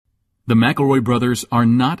The McElroy brothers are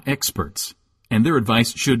not experts, and their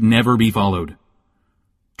advice should never be followed.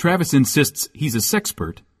 Travis insists he's a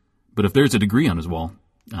sexpert, but if there's a degree on his wall,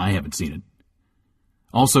 I haven't seen it.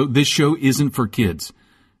 Also, this show isn't for kids,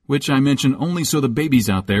 which I mention only so the babies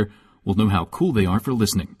out there will know how cool they are for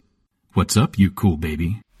listening. What's up, you cool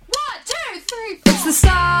baby? 1, 2, 3, 4. It's the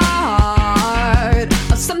start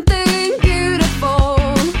of something beautiful.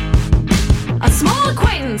 A small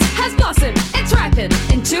acquaintance has blossomed, it's ripened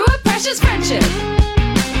into a precious friendship.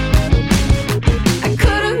 I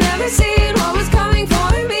could have never seen what was coming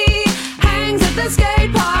for me. Hangs at the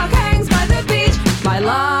skate park, hangs by the beach. My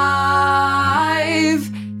life,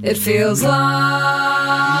 it feels like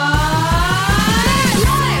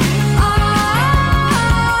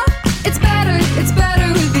it's better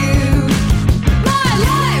with you. My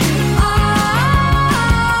life,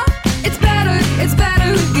 it's better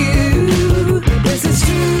with you. This is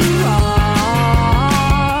true.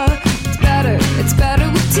 It's better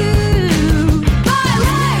with two. My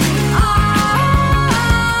life,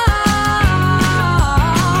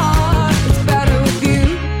 it's better with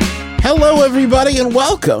you. Hello, everybody, and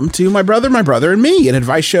welcome to My Brother, and Me, an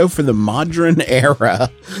advice show for the modern era.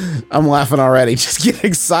 I'm laughing already. Just getting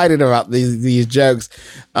excited about these jokes.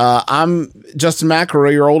 I'm Justin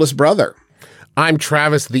McElroy, your oldest brother. I'm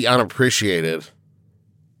Travis the Unappreciated.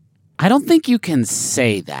 I don't think you can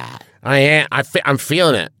say that. I am. I'm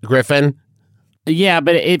feeling it, Griffin. Yeah,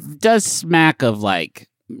 but it does smack of like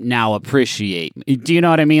now appreciate. Do you know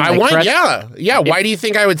what I mean? Like, yeah. Why do you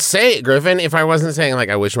think I would say it, Griffin, if I wasn't saying like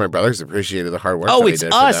I wish my brothers appreciated the hard work? Oh, that it's I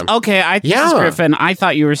did us. For them. Okay, this is Griffin. I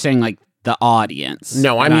thought you were saying like the audience.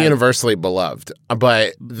 No, I'm universally beloved,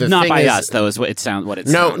 but the not thing by is, us though. Is what it sounds.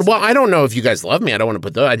 No, well, I don't know if you guys love me. I don't want to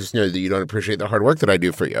put that. I just know that you don't appreciate the hard work that I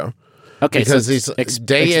do for you. Okay, because so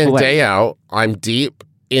day in, day out, I'm deep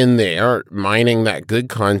in there mining that good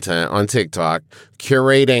content on TikTok,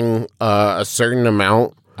 curating a certain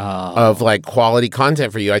amount of like quality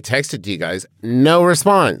content for you. I texted to you guys, no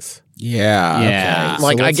response. Yeah. Okay.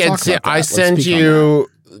 Like I send you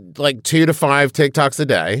like 2 to 5 TikToks a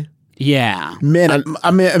day. Yeah. Minimum.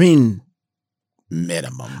 I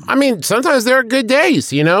mean, sometimes there are good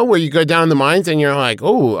days, you know, where you go down the mines and you're like,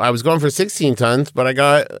 oh, I was going for 16 tons, but I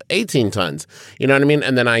got 18 tons. You know what I mean?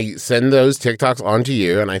 And then I send those TikToks on to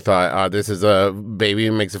you, and I thought, this is a baby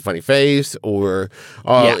who makes a funny face, or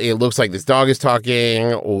it looks like this dog is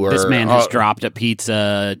talking, or this man has dropped a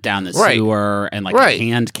pizza down the sewer, and like a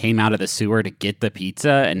hand came out of the sewer to get the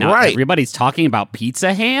pizza, and now everybody's talking about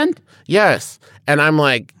pizza hand? Yes. And I'm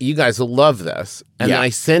like, you guys will love this. And then I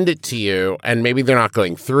send it to you, and maybe they're not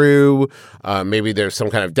going through. Maybe there's some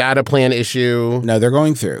kind of data plan issue. No, they're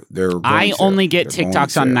going through. I only get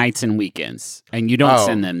TikToks on nights and weekends, and you don't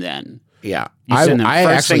send them then. Yeah. I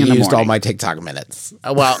actually used all my TikTok minutes.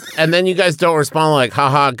 Well, and then you guys don't respond like,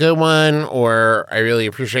 haha, good one, or I really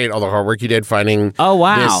appreciate all the hard work you did finding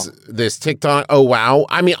this TikTok. Oh, wow.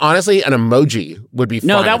 I mean, honestly, an emoji would be fine.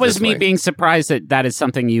 No, that was me being surprised that is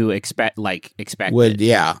something you expected. I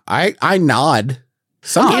nod.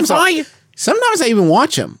 Sometimes I even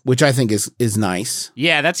watch them, which I think is nice.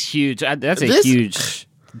 Yeah, that's huge. That's a huge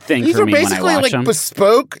thing These for are me when I basically watch like them.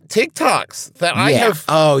 bespoke TikToks that I have.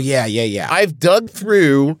 Oh, yeah. I've dug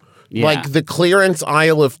through like the clearance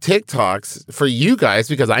aisle of TikToks for you guys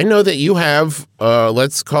because I know that you have,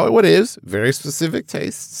 let's call it what is, very specific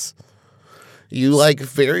tastes. You like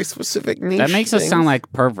very specific niche That makes us sound like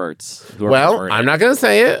perverts. Well, I'm not going to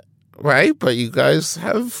say it. Right, but you guys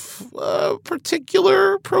have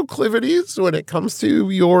particular proclivities when it comes to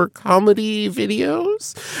your comedy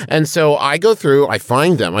videos. And so I go through, I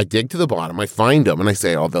find them, I dig to the bottom, I find them, and I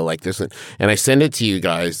say, oh, they'll like this. And I send it to you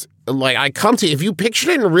guys. Like, I come to you. If you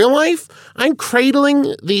pictured it in real life, I'm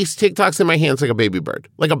cradling these TikToks in my hands like a baby bird.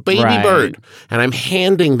 Like a baby bird. And I'm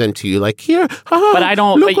handing them to you like, here, but I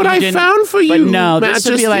don't, look what I found for you, no, this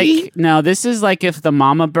would be Majesty. this is like if the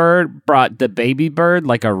mama bird brought the baby bird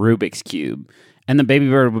like a Rubik's Cube. And the baby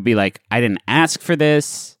bird would be like, I didn't ask for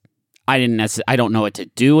this. I don't know what to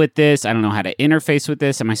do with this. I don't know how to interface with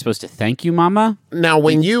this. Am I supposed to thank you, Mama? Now,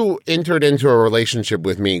 when you entered into a relationship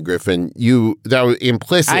with me, Griffin, that was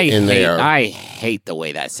implicit in there. I hate the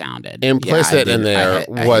way that sounded. Implicit in there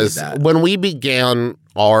was when we began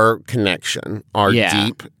our connection, our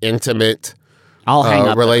deep, intimate I'll hang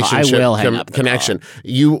up relationship I will hang up the connection.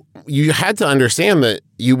 You had to understand that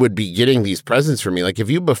you would be getting these presents from me. Like if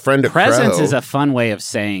you befriend a presents crow, is a fun way of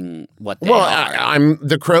saying what they are. I'm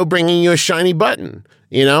the crow bringing you a shiny button,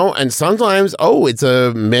 you know. And sometimes, it's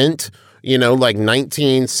a mint, like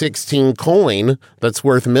 1916 coin that's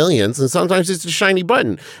worth millions, and sometimes it's a shiny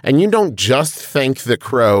button. And you don't just thank the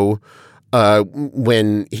crow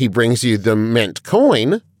when he brings you the mint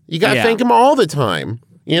coin. You got to Yeah. thank him all the time,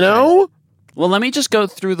 you know? Well, let me just go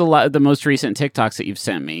through the most recent TikToks that you've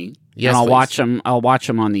sent me. Yes, and I'll please. watch them. I'll watch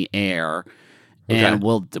them on the air, and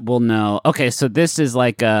we'll know. Okay, so this is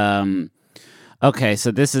like Okay,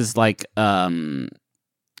 so this is like a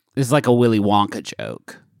Willy Wonka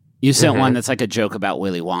joke. You sent one that's like a joke about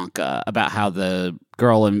Willy Wonka, about how the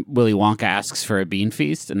girl in Willy Wonka asks for a bean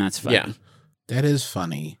feast, and that's funny. Yeah. That is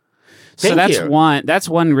funny. So Thank that's you. one. That's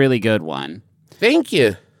one really good one. Thank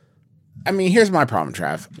you. I mean, here's my problem,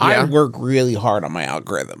 Trav. I Yeah. work really hard on my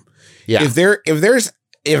algorithm. Yeah.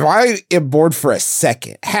 If I am bored for a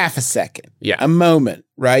second, half a second, Yeah. a moment,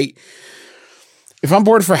 right? If I'm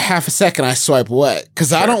bored for half a second, I swipe away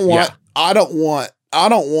because I don't want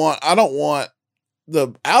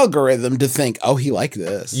the algorithm to think, oh, he liked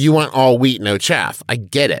this. You want all wheat, no chaff. I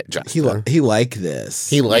get it, Justin. He liked this.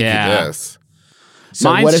 He liked Yeah. this. So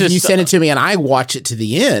Mine's what if just- you send it to me and I watch it to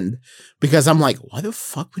the end because I'm like, why the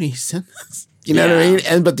fuck would he send this? You know what I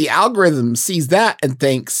Yeah. mean? But the algorithm sees that and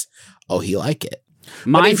thinks, oh, he like it.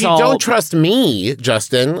 But if you don't trust me,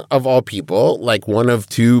 Justin, of all people, like one of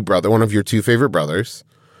your two favorite brothers,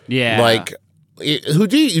 Yeah, like who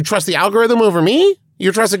do you trust the algorithm over me?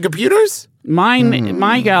 You trusting computers? my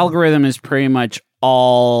algorithm is pretty much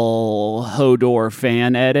all Hodor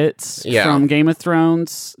fan edits Yeah. from Game of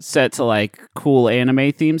Thrones set to like cool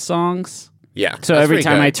anime theme songs. Yeah. So that's every pretty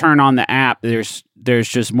time good. I turn on the app, there's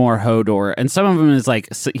just more Hodor, and some of them is like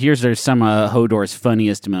there's some Hodor's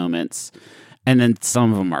funniest moments, and then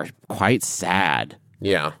some of them are quite sad.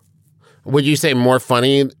 Yeah. Would you say more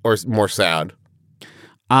funny or more sad?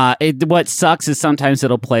 What sucks is sometimes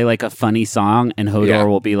it'll play like a funny song, and Hodor Yeah.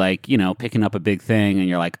 will be like, picking up a big thing, and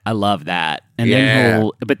you're like, I love that, and Yeah.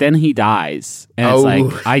 but then he dies, and it's Oh.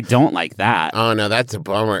 like, I don't like that. Oh no, that's a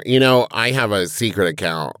bummer. I have a secret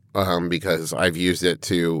account because I've used it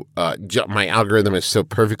to. My algorithm is so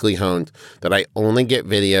perfectly honed that I only get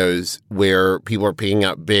videos where people are picking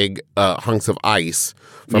up big hunks of ice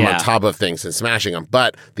from Yeah. on top of things and smashing them.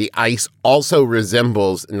 But the ice also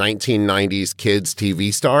resembles 1990s kids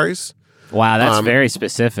TV stars. Wow, that's very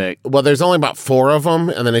specific. Well, there's only about 4 of them,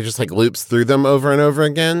 and then it just like loops through them over and over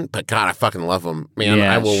again. But God, I fucking love them, man.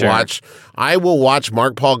 Yeah, I will watch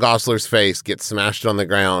Mark Paul Gosselaar's face get smashed on the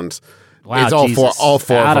ground. Wow, It's all Jesus. all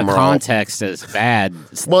four out of them of are all. context is bad.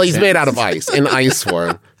 Well, he's made out of ice in ice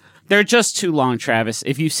form. They're just too long, Travis.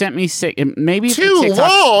 If you sent me maybe if the Too TikToks-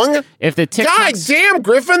 long. If the God TikToks, damn,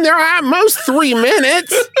 Griffin, they're at most 3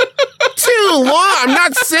 minutes. Too long. I'm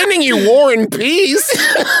not sending you War and Peace.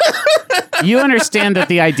 you understand that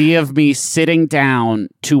the idea of me sitting down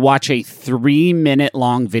to watch a 3-minute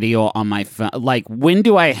long video on my phone, like when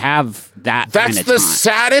do I have that? That's kind of the time?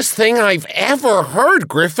 saddest thing I've ever heard,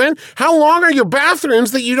 Griffin. How long are your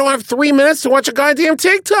bathrooms that you don't have 3 minutes to watch a goddamn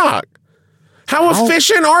TikTok? How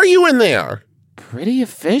efficient are you in there? Pretty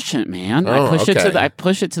efficient, man. Oh, I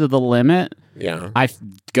push it to the limit. Yeah. I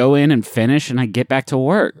go in and finish, and I get back to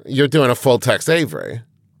work. You're doing a full text Avery.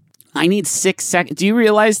 I need 6 seconds. Do you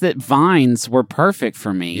realize that Vines were perfect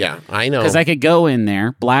for me? Yeah, I know. Because I could go in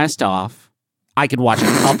there, blast off. I could watch a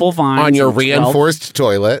couple Vines on your in 12 reinforced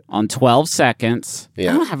toilet. on 12 seconds.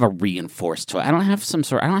 Yeah. I don't have a reinforced toilet. I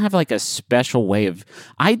don't have like a special way of.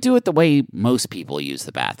 I do it the way most people use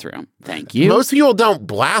the bathroom. Thank you. Most people don't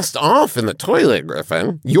blast off in the toilet,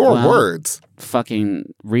 Griffin. Your Well, words.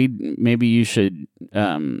 Fucking read. Maybe you should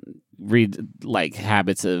read like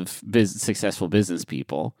Habits of Successful Business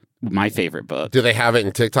People. My favorite book. Do they have it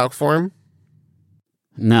in TikTok form?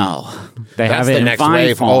 No, they That's have the it in next Vine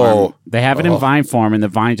wave. form. Oh. They have it in Vine form, and the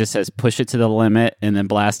Vine just says push it to the limit and then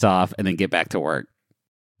blast off and then get back to work.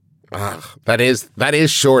 Ugh, that is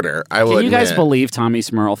shorter. I will Can you guys admit. believe Tommy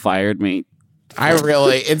Smurl fired me?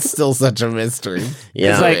 It's still such a mystery.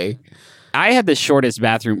 Yeah. It's like I had the shortest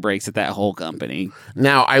bathroom breaks at that whole company.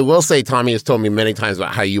 Now, I will say Tommy has told me many times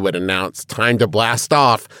about how you would announce time to blast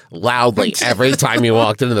off loudly every time you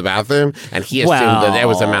walked into the bathroom, and he assumed that it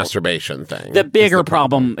was a masturbation thing. The bigger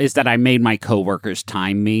problem is that I made my coworkers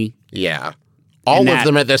time me. Yeah. All And of that-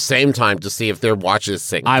 them at the same time to see if their watches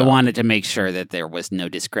synced I up. wanted to make sure that there was no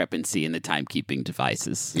discrepancy in the timekeeping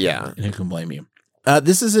devices. Yeah. Who can blame you?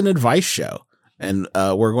 This is an advice show, and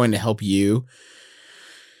we're going to help you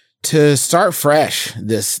to start fresh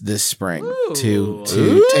this spring, to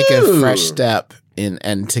take a fresh step in,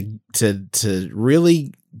 and to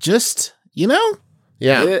really just Yeah.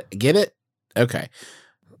 get it. Okay,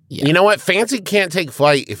 yeah. You know what? Fancy can't take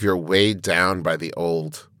flight if you're weighed down by the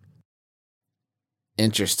old.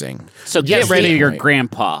 Interesting. So Yes, get rid of yeah. your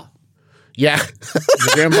grandpa. Yeah.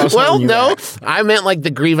 Your grandpa's Well, holding you no, back. I meant like the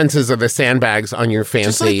grievances of the sandbags on your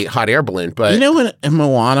fancy hot air balloon. But You know when in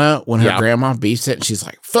Moana, when her Yeah. grandma beats it, and she's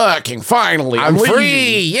like, "Fucking finally, I'm leaving.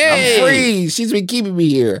 free, yay." I'm free. She's been keeping me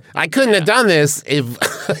here. I couldn't have done this if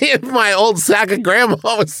if my old sack of grandma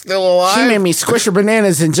was still alive. She made me squish her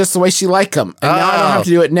bananas in just the way she liked them, and now I don't have to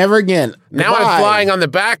do it never again. Now Goodbye. I'm flying on the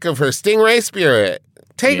back of her stingray spirit.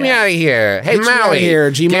 Take me out of here. Hey, Get you Maui. outta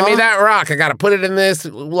here, G-Ma. Give me that rock. I got to put it in this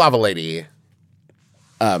lava lady.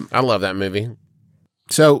 I love that movie.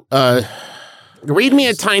 So, Read me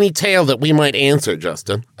a tiny tale that we might answer,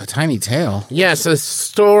 Justin. a tiny tale. Yes, a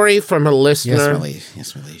story from a listener. Yes, Millie.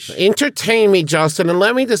 Yes, Millie. Entertain me, Justin, and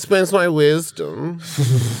let me dispense my wisdom.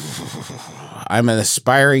 I'm an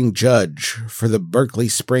aspiring judge for the Berkeley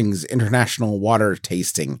Springs International Water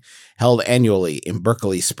Tasting, held annually in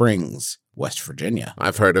Berkeley Springs, West Virginia.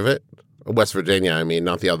 I've heard of it. West Virginia, I mean,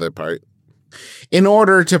 not the other part. In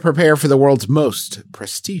order to prepare for the world's most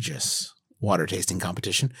prestigious water tasting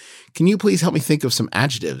competition, can you please help me think of some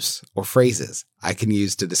adjectives or phrases I can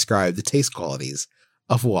use to describe the taste qualities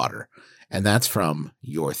of water? And that's from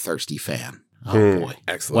Your Thirsty Fan. Oh, boy.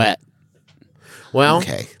 Excellent. Wet. Well,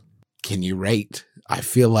 Okay. Can you rate? I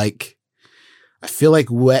feel like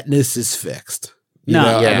wetness is fixed. No.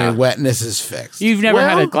 I Yeah. mean, wetness is fixed. You've never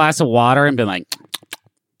had Well- a glass of water and been like,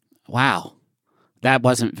 wow, that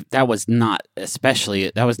was not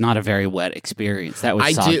a very wet experience. That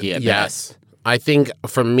was soggy at best. I think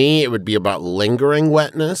for me, it would be about lingering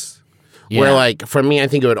wetness. Where, Yeah. like, for me, I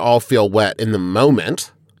think it would all feel wet in the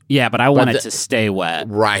moment. Yeah, but I want it to stay wet.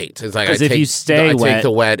 Right. It's like 'Cause I if take, you stay I wet- take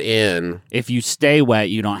the wet in. If you stay wet,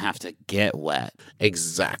 you don't have to get wet.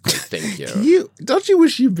 Exactly. Thank you. Don't you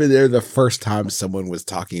wish you'd been there the first time someone was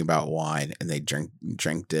talking about wine and they drank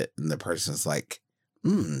it and the person's like,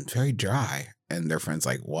 very dry. And their friend's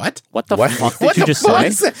like, what? What the What? fuck What did you the just fuck say?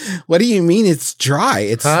 is that? What do you mean it's dry?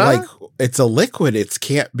 It's Huh? like, it's a liquid. It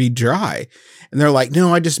can't be dry. And they're like,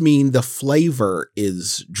 no, I just mean the flavor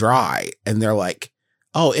is dry. And they're like,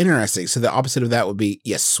 oh, interesting. So the opposite of that would be,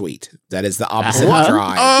 yes, sweet. That is the opposite of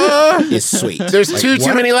dry. Is sweet. There's Like, too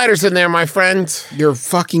what? many letters in there, my friend. You're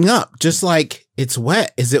fucking up. Just like it's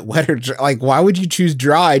wet. Is it wet or dry? Like, why would you choose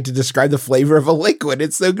dry to describe the flavor of a liquid?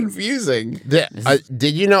 It's so confusing.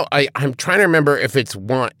 Did you know? I'm trying to remember if it's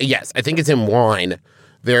wine. Yes, I think it's in wine.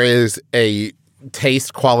 There is a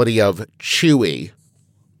taste quality of chewy.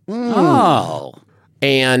 Oh.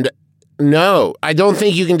 And no, I don't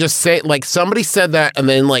think you can just say, like, somebody said that and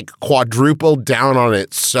then, like, quadrupled down on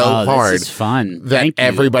it so hard This is fun. that Thank you.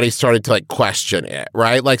 everybody started to, like, question it,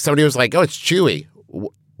 right? Like, somebody was like, oh, it's chewy.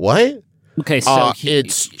 What? Okay, so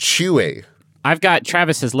It's chewy.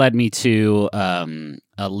 Travis has led me to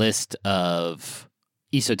a list of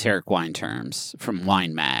esoteric wine terms from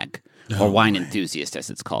Wine Mag, or Wine Enthusiast as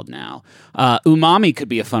it's called now. Umami could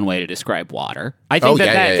be a fun way to describe water. I think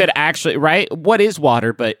that could actually, right? What is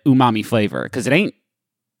water but umami flavor? Because it ain't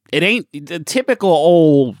the typical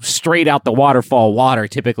old straight out the waterfall water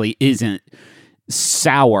typically isn't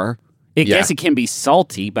sour. I guess it can be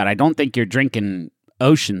salty, but I don't think you're drinking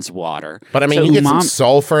ocean's water. But I mean, So you get some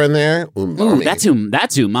sulfur in there. Umami. Ooh,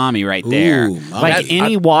 that's umami right there. Ooh, like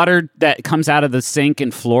any water that comes out of the sink in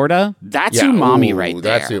Florida, that's umami right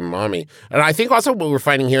there. That's umami. And I think also what we're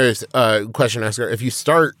finding here is question asker. If you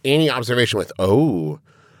start any observation with, oh,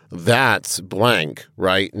 that's blank,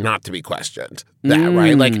 right? Not to be questioned. That,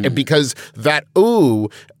 right? Like, because that ooh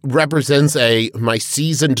represents my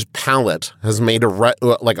seasoned palate has made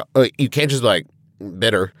you can't just be like,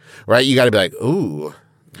 bitter, right? You got to be like, ooh,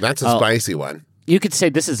 that's a spicy one. You could say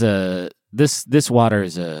this is this water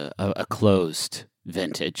is a closed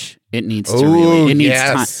vintage. It needs to really. It needs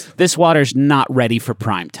time. This water's not ready for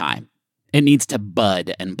prime time. It needs to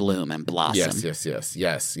bud and bloom and blossom.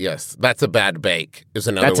 Yes. That's a bad bake. Is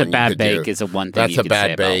another. That's one a bad you could bake. do. Is a one thing That's you a could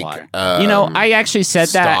bad say bake. about water. I actually said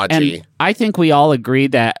that, stodgy. and I think we all agree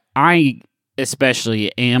that I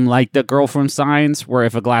especially am like the girl from Signs, where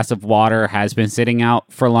if a glass of water has been sitting out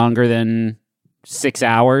for longer than 6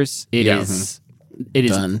 hours, it is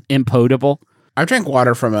Done. impotable. I've drank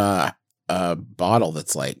water from a bottle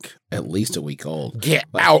that's like at least a week old. Get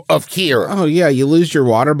out of here. Oh yeah, you lose your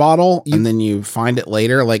water bottle and then you find it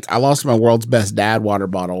later. Like I lost my World's Best Dad water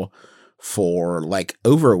bottle for like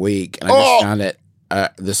over a week, and I just found it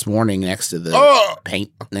this morning next to the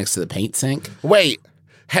paint sink. Wait,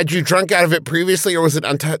 had you drunk out of it previously, or was it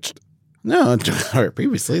untouched? No,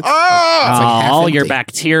 previously. It's All half your empty.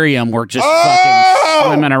 bacterium were just fucking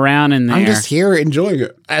swimming around in there. I'm just here enjoying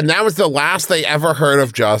it. And that was the last they ever heard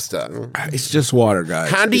of Justin. It's just water, guys.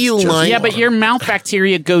 How do It's you just like- Yeah, but your mouth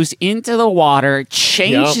bacteria goes into the water,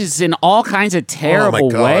 changes in all kinds of terrible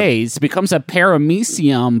God. ways, becomes a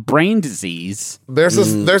paramecium brain disease. There's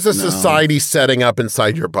a society setting up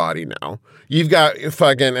inside your body now. You've got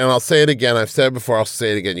fucking, and I'll say it again. I've said it before. I'll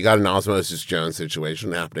say it again. You got an Osmosis Jones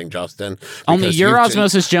situation happening, Justin. Only because your you've-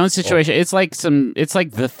 Osmosis Jones situation, it's like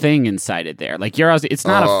the thing inside it there. Like it's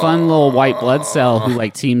not a fun little white blood cell who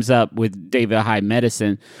like teams up with David High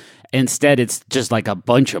medicine. Instead, it's just like a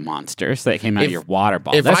bunch of monsters that came out of your water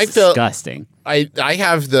bottle. That's disgusting. I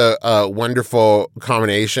have the wonderful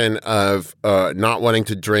combination of not wanting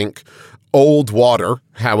to drink old water,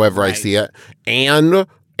 however I see it, and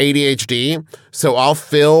ADHD. So I'll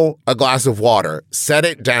fill a glass of water, set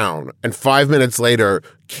it down, and 5 minutes later,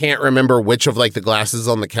 can't remember which of like the glasses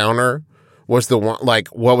on the counter was the one, like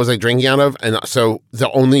what was I drinking out of? And so the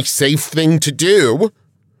only safe thing to do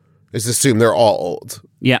is assume they're all old.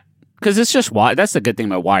 Yeah. Because it's just water. That's the good thing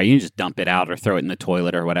about water. You can just dump it out or throw it in the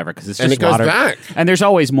toilet or whatever. Because it's just And it goes water. back. And there's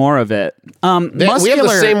always more of it. We have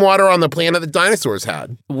the same water on the planet that dinosaurs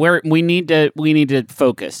had. Where we need to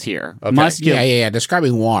focus here. Okay. Yeah.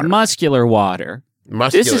 Describing water. Muscular water.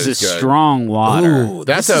 Muscular This is a good. strong water. Ooh,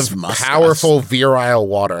 That's this a is powerful virile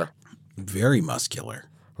water. very muscular.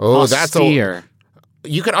 Oh, that's Austere.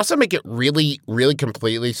 You could also make it really, really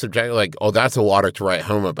completely subjective. Like, oh, that's a water to write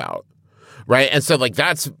home about, right? And so, like,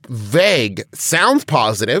 that's vague. Sounds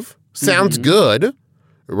positive. Sounds good,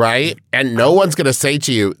 right? And no one's going to say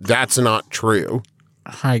to you, that's not true.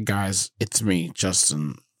 Hi guys, it's me,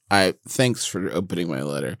 Justin. Thanks for opening my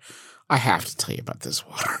letter. I have to tell you about this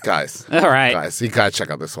water. Guys, All right. you got to check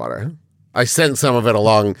out this water. I sent some of it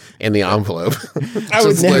along in the envelope. I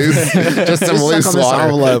would just never- loose, just some Just loose suck on this water.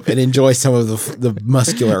 envelope and enjoy some of the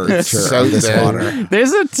musculature So of this thin. water.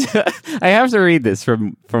 There's I have to read this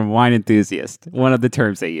from Wine Enthusiast. One of the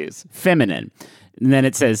terms they use, feminine. And then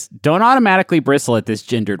it says, "Don't automatically bristle at this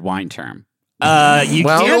gendered wine term." You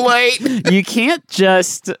can't. Wait. You can't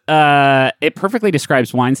just. It perfectly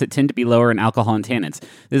describes wines that tend to be lower in alcohol and tannins.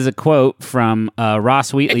 This is a quote from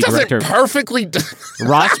Ross Wheatley, It doesn't director. perfectly.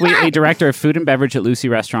 Ross Wheatley, director of food and beverage at Lucy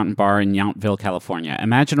Restaurant and Bar in Yountville, California.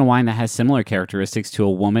 Imagine a wine that has similar characteristics to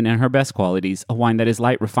a woman and her best qualities. A wine that is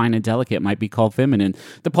light, refined, and delicate might be called feminine.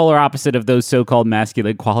 The polar opposite of those so-called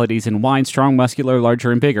masculine qualities in wine: strong, muscular,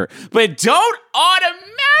 larger, and bigger. But don't automatically.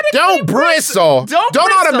 Don't bristle. Don't Don't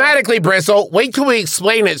bristle. automatically bristle. Wait till we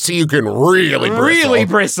explain it so you can really bristle. Really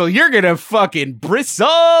bristle. You're gonna fucking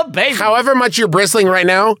bristle, baby. However much you're bristling right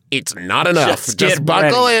now, it's not enough. Just get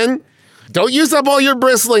buckle in. Don't use up all your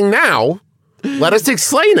bristling now. Let us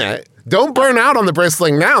explain it. Don't burn out on the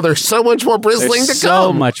bristling now. There's so much more bristling There's to so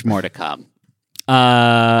come. much more to come. We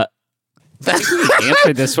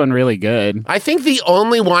answered this one really good. I think the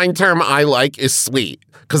only wine term I like is sweet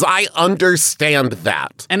because I understand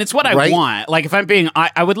that. And it's what I Right? want. Like, if I'm being,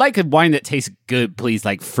 I would like a wine that tastes good, please.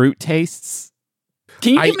 Like fruit tastes.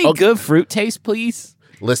 Can you give me good fruit taste, please?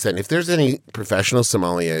 Listen, if there's any professional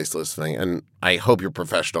sommeliers listening, and I hope you're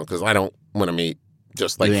professional because I don't want to meet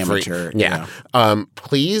just like The free. amateur, Yeah.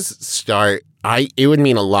 Please start. It would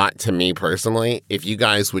mean a lot to me personally if you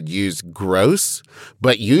guys would use gross,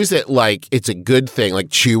 but use it like it's a good thing, like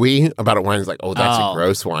chewy about a wine. It's like, oh, that's a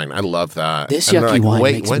gross wine. I love that. This And they're yucky like, wine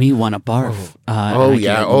wait, makes what? me want to barf. Oh and I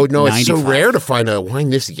yeah. give Oh no, it's so 95. rare to find a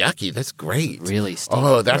wine this yucky. That's great. Really stinky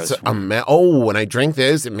Oh, that's gross when I drink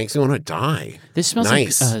this, it makes me want to die. This smells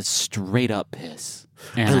nice. like straight up piss.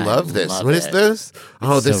 And I love this. love What is it. this?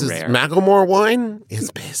 Oh, It's this so is rare. Macklemore wine.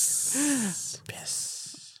 It's piss.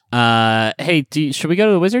 Hey, should we go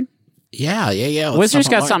to the wizard? Yeah. Let's Wizard's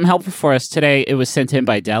talk got about something helpful for us today. It was sent in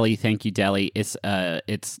by Deli. Thank you, Deli. It's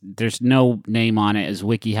there's no name on it as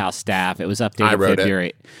WikiHow staff. It was updated I wrote it.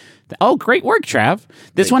 February. Oh, great work, Trav.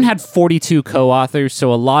 This one had 42 co-authors,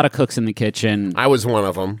 so a lot of cooks in the kitchen. I was one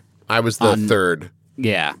of them. I was the third.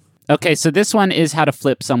 Yeah. Okay, so this one is how to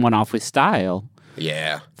flip someone off with style.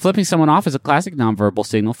 Yeah. Flipping someone off is a classic nonverbal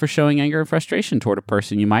signal for showing anger and frustration toward a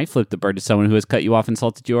person. You might flip the bird to someone who has cut you off,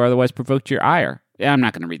 insulted you, or otherwise provoked your ire. Yeah, I'm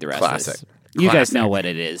not going to read the rest Classic. of this. You guys Classic. know what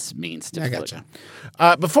it means to I flip.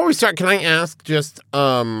 gotcha. Before we start, can I ask just,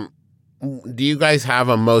 do you guys have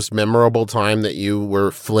a most memorable time that you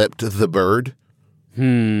were flipped the bird?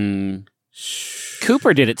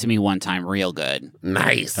 Cooper did it to me one time real good.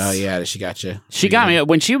 Nice. Oh yeah, she got you. She got me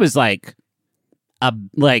when she was like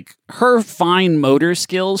her fine motor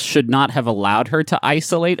skills should not have allowed her to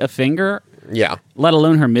isolate a finger, Yeah. let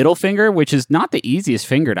alone her middle finger, which is not the easiest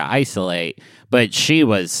finger to isolate. But she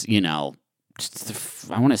was, I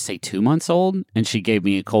want to say 2 months old, and she gave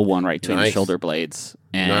me a cold one right between the Nice. shoulder blades.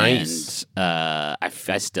 And Nice.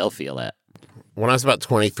 I still feel it. When I was about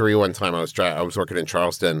 23, one time I was working in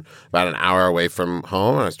Charleston, about an hour away from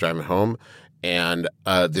home. I was driving home, and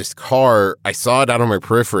this car, I saw it out on my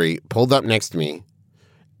periphery, pulled up next to me,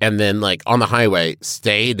 and then like on the highway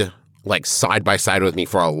stayed like side by side with me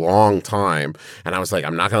for a long time. And I was like,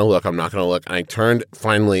 I'm not going to look. And I turned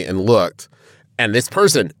finally and looked. And this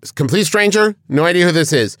person, complete stranger, no idea who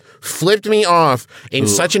this is, flipped me off in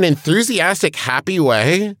such an enthusiastic, happy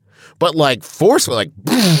way, but like forceful, like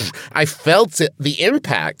I felt the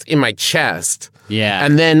impact in my chest. Yeah.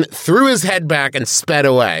 And then threw his head back and sped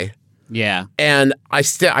away. Yeah. And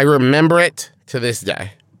I remember it to this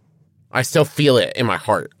day. I still feel it in my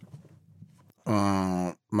heart.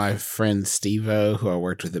 My friend Steve-O, who I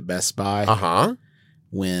worked with at Best Buy,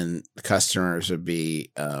 when the customers would be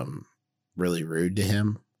really rude to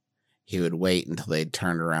him, he would wait until they'd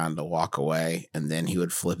turned around to walk away, and then he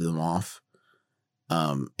would flip them off.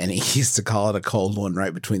 And he used to call it a cold one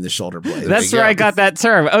right between the shoulder blades. That's where I got that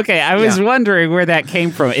term. Okay, I was wondering where that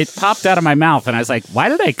came from. It popped out of my mouth, and I was like, why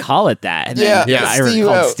did I call it that? And then I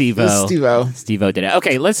recalled Steve-O. Steve-O did it.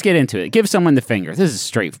 Okay, let's get into it. Give someone the finger. This is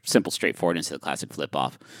simple, straightforward, into the classic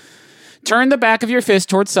flip-off. Turn the back of your fist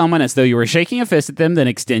towards someone as though you were shaking a fist at them, then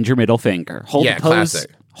extend your middle finger. Hold the pose.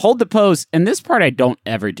 Classic. Hold the pose, and this part I don't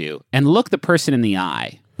ever do, and look the person in the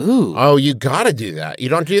eye. Ooh. Oh, you gotta do that. You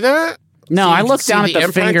don't do that? No, I look down at the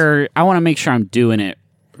finger. I want to make sure I'm doing it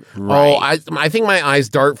right. Oh, I think my eyes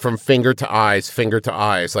dart from finger to eyes.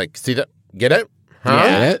 Like, see that? Get it? Huh? Yeah.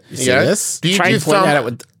 Get it? You see this? Do you try and point at it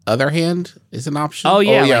with the other hand is an option? Oh,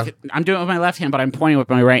 yeah. Like, I'm doing it with my left hand, but I'm pointing with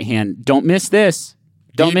my right hand. Don't miss this.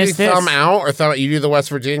 Don't miss this. Thumb out or thumb out? You do the West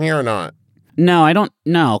Virginia or not? No, I don't.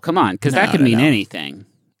 No, come on, because that could mean anything.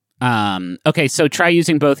 Okay, so try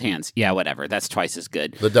using both hands. Yeah, whatever. That's twice as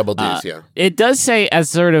good. The double D's, yeah. It does say,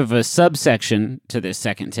 as sort of a subsection to this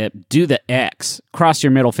second tip, do the X. Cross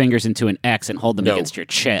your middle fingers into an X and hold them against your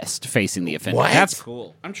chest, facing the offender. What? That's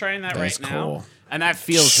cool. I'm trying that right now. And that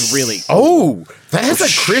feels really cool. Oh, that has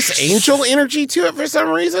a Chris Angel energy to it for some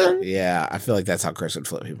reason. Yeah, I feel like that's how Chris would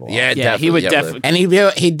flip people off. Yeah, he would definitely. And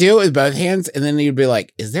he'd do it with both hands, and then he'd be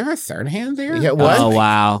like, is there a third hand there? Yeah, what? Oh,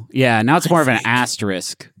 wow. Yeah, now it's more of an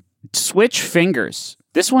asterisk. Switch fingers.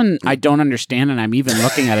 This one I don't understand, and I'm even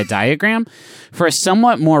looking at a diagram. For a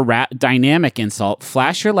somewhat more dynamic insult,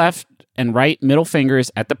 flash your left and right middle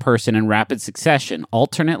fingers at the person in rapid succession.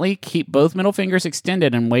 Alternately, keep both middle fingers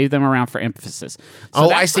extended and wave them around for emphasis. So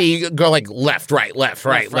I see. You go like left, right. That's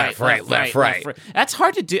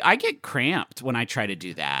hard to do. I get cramped when I try to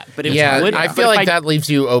do that. But I feel like that leaves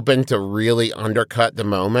you open to really undercut the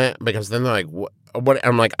moment, because then they're like, what?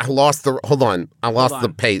 I'm like, I lost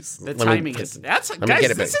the pace. The timing is guys.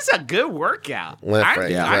 This is a good workout.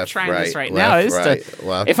 I'm trying this right now.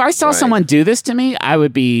 If I saw someone do this to me, I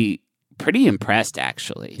would be pretty impressed,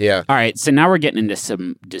 actually. Yeah. All right, so now we're getting into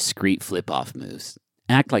some discreet flip-off moves.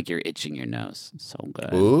 Act like you're itching your nose. So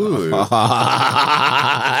good. Ooh.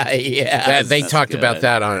 Yeah. They talked about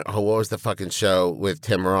that on, what was the fucking show with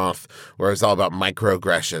Tim Roth, where it was all about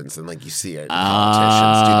microaggressions, and like you see it,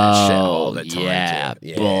 politicians do that shit all the time.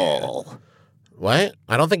 Yeah, bull. What?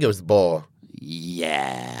 I don't think it was bull.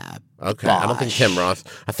 Yeah. Okay, Bosh. I don't think Tim Roth.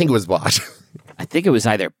 I think it was Bosh. I think it was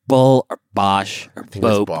either bull or Bosch or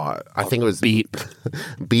Boop. I think it was Beep.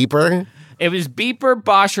 Beeper. It was Beeper,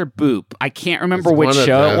 Bosch, or Boop. I can't remember which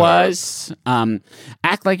show it was.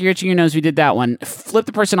 Act like you're itching your nose. We did that one. Flip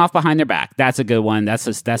the person off behind their back. That's a good one. That's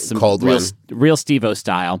some cold real Steve-O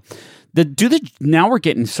style. Now we're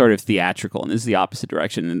getting sort of theatrical, and this is the opposite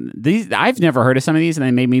direction. And these I've never heard of some of these, and they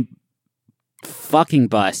made me fucking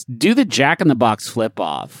bust. Do the Jack in the Box flip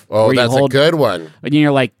off. Oh, that's a good one. And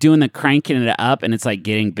you're like doing the cranking it up, and it's like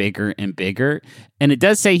getting bigger and bigger. And it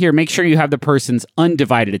does say here, make sure you have the person's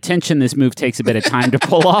undivided attention. This move takes a bit of time to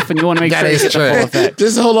pull off, and you want to make sure you get the full effect.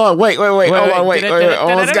 Just hold on. Wait. Hold on. Wait.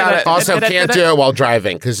 Almost got it. Also, can't do it while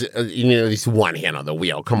driving, because you need at least one hand on the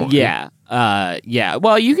wheel. Come on. Yeah.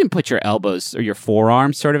 Well, you can put your elbows or your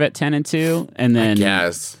forearms sort of at 10 and 2, and then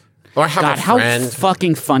yes. Or have God, a friend. how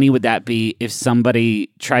fucking funny would that be if somebody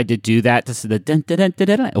tried to do that to the dun, dun, dun, dun,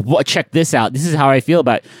 dun, dun. What, check this out. This is how I feel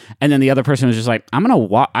about it. And then the other person was just like,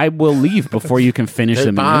 I will leave before you can finish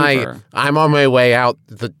the maneuver. I'm on my way out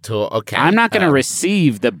okay. I'm not going to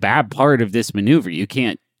receive the bad part of this maneuver. You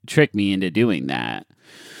can't trick me into doing that.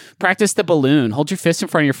 Practice the balloon. Hold your fist in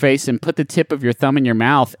front of your face and put the tip of your thumb in your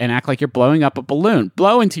mouth and act like you're blowing up a balloon.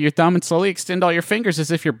 Blow into your thumb and slowly extend all your fingers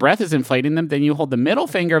as if your breath is inflating them. Then you hold the middle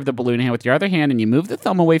finger of the balloon hand with your other hand and you move the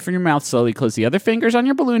thumb away from your mouth. Slowly close the other fingers on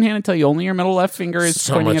your balloon hand until only your middle left finger is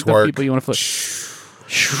pointing at the people you want to flip.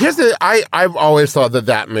 I've always thought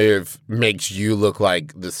that move makes you look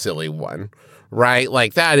like the silly one, right?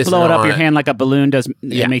 Like that is blow it up not- your hand like a balloon does.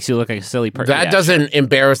 Yeah. It makes you look like a silly person. That doesn't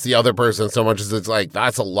embarrass the other person so much as it's like,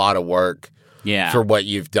 that's a lot of work Yeah. for what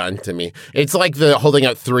you've done to me. It's like the holding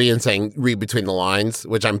up 3 and saying, read between the lines,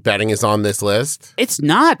 which I'm betting is on this list. It's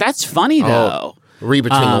not. That's funny though. Read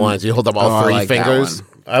between the lines. You hold up all I 3 like that fingers. one.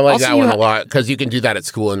 I like Also, that you one ha- a lot because you can do that at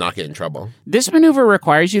school and not get in trouble. This maneuver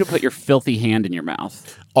requires you to put your filthy hand in your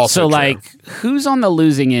mouth. Also so, true. like, who's on the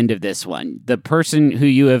losing end of this one? The person who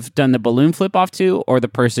you have done the balloon flip off to, or the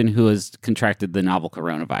person who has contracted the novel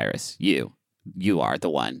coronavirus? You are the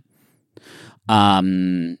one.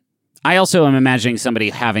 I also am imagining somebody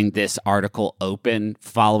having this article open,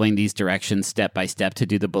 following these directions step by step to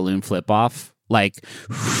do the balloon flip off. Like,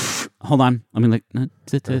 hold on. Let me like.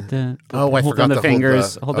 Oh, I hold forgot down the to hold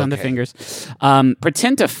fingers. the- Hold down the okay. fingers.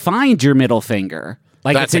 Pretend to find your middle finger,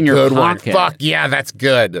 like That's it's in a your good pocket. one. Fuck yeah, that's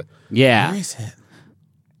good. Yeah. Where is it?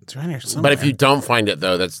 It's right here somewhere. But if you don't find it,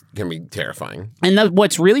 though, that's going to be terrifying. And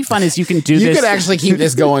what's really fun is you can do you this. could actually keep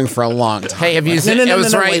this going for a long time. Hey, have you No, seen no, no, it?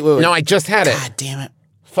 Was no, right. wait. No, I just had it. God damn it.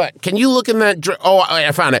 Fuck. Can you look in that?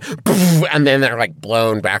 I found it. And then they're like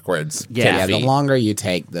blown backwards. Yeah. Yeah, the feet. longer you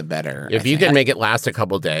take, the better. If you can make it last a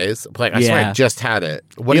couple days, like I swear I Yeah. just had it.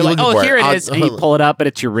 What You're are you like, looking oh, for? here it is. And you pull it up, but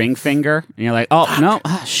it's your ring finger. And you're like, oh, no,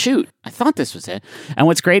 shoot. I thought this was it. And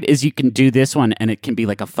what's great is you can do this one, and it can be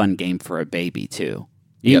like a fun game for a baby, too.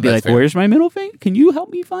 You Yeah, can be that's like, fair. where's my middle finger? Can you help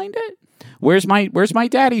me find it? Where's my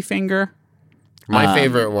daddy finger? My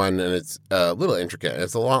favorite one, and it's a little intricate.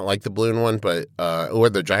 It's a lot like the balloon one, but or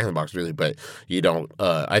the Jack in the Box, really. But you don't.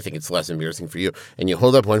 I think it's less embarrassing for you. And you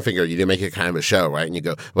hold up one finger. You do make it kind of a show, right? And you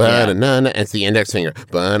go, and it's the index finger.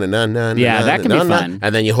 Yeah, that can be fun.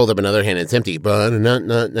 And then you hold up another hand. And it's empty.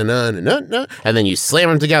 And then you slam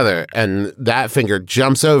them together, and that finger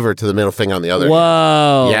jumps over to the middle finger on the other.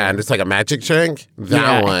 Whoa. Yeah, and it's like a magic trick.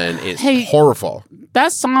 That Yeah. one is Hey, horrible.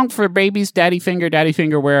 That song for babies, Daddy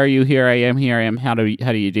Finger, where are you? Here I am, How do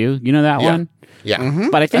you do? You know that Yeah. one? Yeah,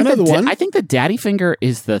 But I think I know the one. I think the daddy finger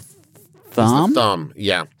is the thumb. thumb.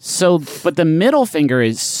 Yeah. So, but the middle finger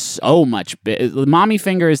is so much big. The mommy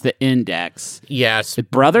finger is the index. Yes. The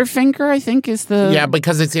brother finger, I think, is the Yeah,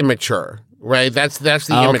 because it's immature, right? That's the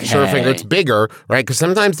immature Okay. finger. It's bigger, right? Because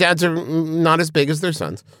sometimes dads are not as big as their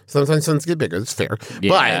sons. Sometimes sons get bigger. It's fair.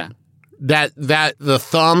 Yeah. But that the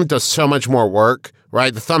thumb does so much more work,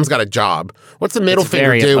 right? The thumb's got a job. What's the middle It's finger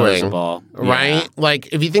very doing? opposable. Right? Yeah. Like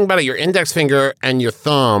if you think about it, your index finger and your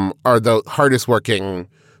thumb are the hardest working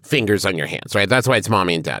fingers on your hands, right? That's why it's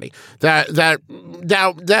mommy and daddy.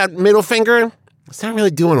 That middle finger, it's not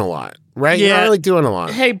really doing a lot, right? You're not Yeah. really doing a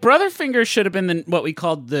lot. Hey, brother finger should have been what we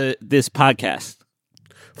called this podcast.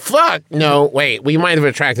 Fuck. No, wait. We might have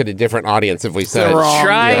attracted a different audience if we the said wrong,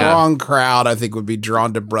 Try- the wrong crowd, I think, would be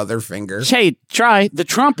drawn to Brother Finger. Hey, try the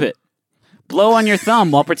trumpet. Blow on your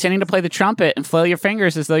thumb while pretending to play the trumpet and flail your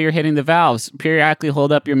fingers as though you're hitting the valves. Periodically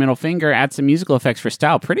hold up your middle finger, add some musical effects for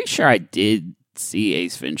style. Pretty sure I did see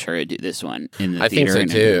Ace Ventura do this one in the I think theater. so and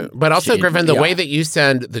too. But also, shit. Griffin, the Yeah. way that you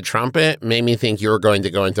said the trumpet made me think you were going to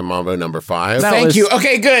go into Mambo number 5. That Thank was- you.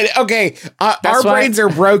 Okay, good. Okay. Our That's why- brains are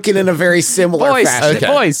broken in a very similar Voice, fashion. Okay.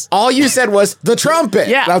 voice. All you said was the trumpet.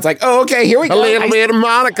 Yeah. And I was like, oh, okay, here we A go. little bit of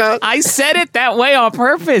Monica. I said it that way on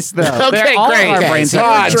purpose, though. Okay, All of great. our Okay, brains so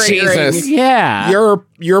are- you're triggering- Jesus. Yeah.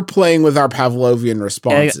 You're playing with our Pavlovian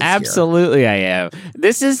responses. here. Absolutely, I am.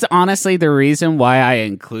 This is honestly the reason why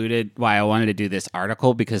I wanted to do this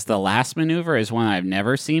article, because the last maneuver is one I've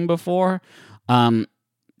never seen before.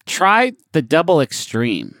 Try the double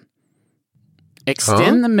extreme.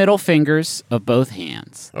 Extend the middle fingers of both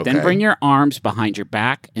hands. Then Okay. bring your arms behind your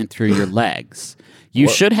back and through your legs. You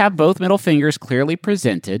should have both middle fingers clearly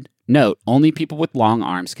presented. Note, only people with long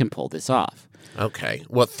arms can pull this off. Okay.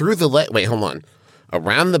 Well, through the leg. Wait, hold on.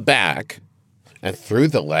 Around the back and through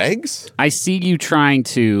the legs? I see you trying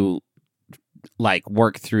to like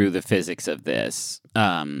work through the physics of this.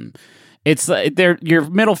 It's your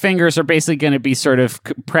middle fingers are basically going to be sort of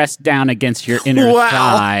pressed down against your inner Wow.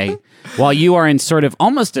 thigh, while you are in sort of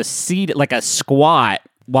almost a seat, like a squat,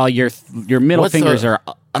 while your middle What's fingers the- are.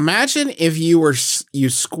 Imagine if you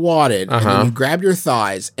squatted and Uh-huh. then you grabbed your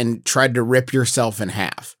thighs and tried to rip yourself in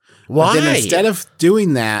half. Why? But then instead of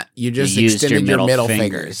doing that, you just You used extended your your middle middle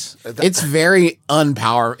fingers. fingers. It's very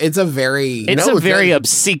unpower. It's a very It's No, a very that-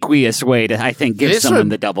 obsequious way to, I think, give This someone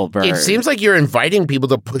would- the double bird. It seems like you're inviting people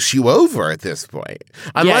to push you over at this point.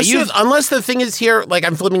 Unless, unless the thing is here, like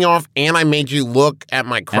I'm flipping you off and I made you look at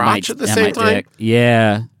my crotch at the At same my time. dick.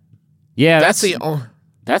 Yeah, That's that's the. Oh,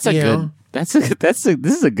 that's a yeah. good. This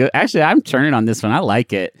is a good. Actually, I'm turning on this one. I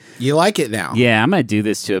like it. You like it now? Yeah, I'm gonna do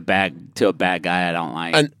this to a bad guy I don't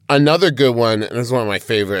like. Another good one, and this is one of my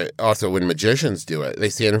favorite. Also, when magicians do it, they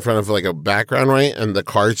stand in front of like a background, right, and the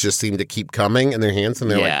cards just seem to keep coming in their hands, and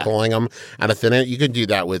they're like pulling them out of thin air. You could do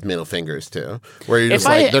that with middle fingers too, where you're just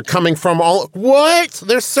they're coming from all. What?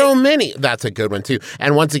 There's so many. That's a good one too.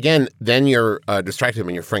 And once again, then you're distracted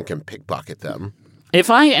when your friend can pickpocket them. If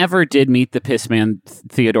I ever did meet the piss man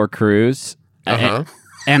Theodore Cruz,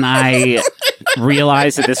 and I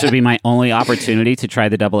realized that this would be my only opportunity to try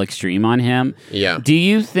the double extreme on him, do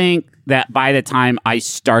you think that by the time I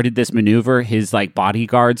started this maneuver, his like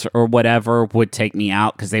bodyguards or whatever would take me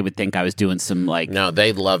out because they would think I was doing some like? No,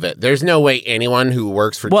 they'd love it. There's no way anyone who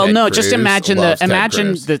works for Ted Cruz just imagine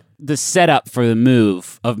Cruz. the setup for the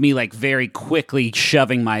move of me like very quickly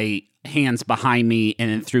shoving my hands behind me and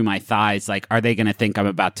then through my thighs. Like, are they going to think I'm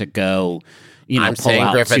about to go? I'm pull saying,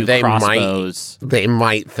 out Griffin, two crossbows. they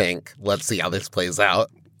might think, let's see how this plays out.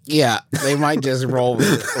 Yeah, they might just roll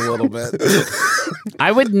with it a little bit.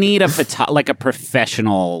 I would need a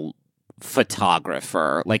professional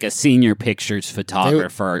photographer, like a senior pictures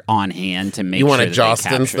photographer on hand to make you sure want a that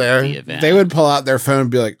Jostens there? The event. They would pull out their phone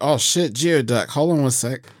and be like, "Oh shit, Geoduck! Hold on one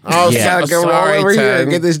sec. Oh, Gotta go sorry, over here Ted.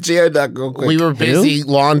 and get this Geoduck real quick." We were busy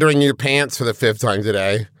laundering your pants for the 5th time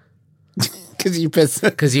today. Because you pissed.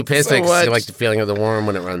 Because you pissed So it, 'cause much. you like the feeling of the worm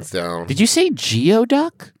when it runs down. Did you say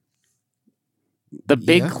Geoduck? The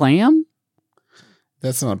big clam?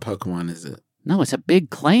 That's not a Pokemon, is it? No, it's a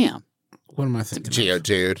big clam. What am I thinking?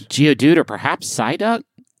 Geodude. Geodude or perhaps Psyduck?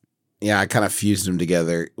 Yeah, I kind of fused them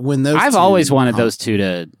together. When those I've two- always wanted those two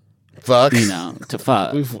to, Fuck. to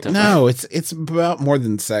fuck. No, it's about more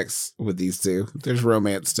than sex with these two. There's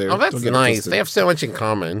romance too. Oh, that's Don't get it nice. twisted. They have so much in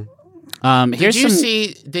common. Here's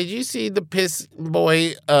Did you see the piss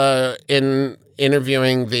boy in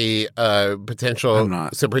interviewing the potential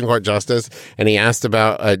Supreme Court justice, and he asked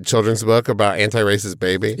about a children's book about anti-racist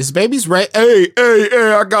baby? Is baby's right? Hey,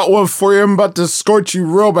 I got one for you. I'm about to scorch you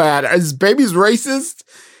real bad. Is baby's racist?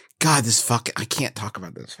 God, I can't talk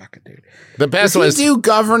about this fucking dude. The best Does was he do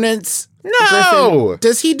governance? No! Griffin?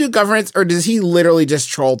 Does he do governance or does he literally just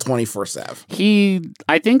troll 24/7? He,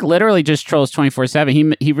 I think, literally just trolls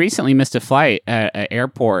 24/7. He recently missed a flight at an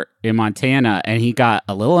airport in Montana, and he got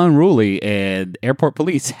a little unruly, and airport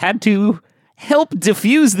police had to help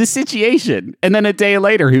diffuse the situation. And then a day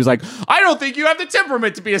later, he was like, "I don't think you have the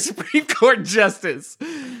temperament to be a Supreme Court justice."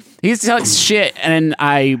 He's talking shit, and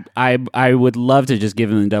I would love to just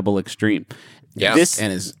give him the double extreme. Yeah,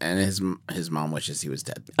 and his mom wishes he was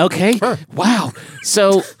dead. Okay. Huh. Wow.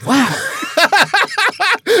 So wow.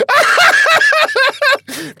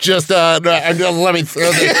 Just let me throw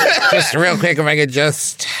this just real quick if I could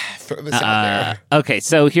just throw this out there. Okay,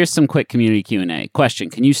 so here's some quick community Q&A. Question: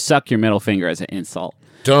 can you suck your middle finger as an insult?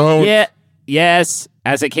 Don't. Yeah. Yes,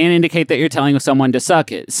 as it can indicate that you're telling someone to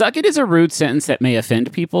suck it. Suck it is a rude sentence that may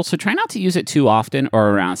offend people, so try not to use it too often or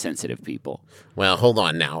around sensitive people. Well, hold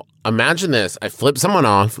on now. Imagine this. I flip someone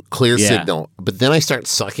off, clear signal, but then I start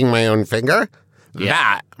sucking my own finger. Yeah.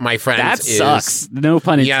 That, my friends, sucks. No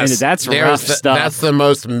pun intended. Yes, that's rough stuff. That's the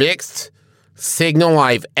most mixed signal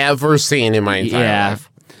I've ever seen in my entire life.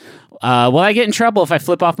 Will I get in trouble if I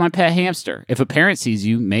flip off my pet hamster? If a parent sees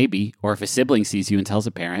you, maybe. Or if a sibling sees you and tells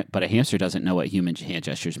a parent, but a hamster doesn't know what human hand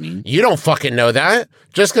gestures mean. You don't fucking know that.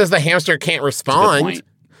 Just because the hamster can't respond,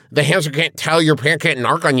 the hamster can't tell, your parent can't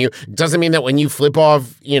narc on you, doesn't mean that when you flip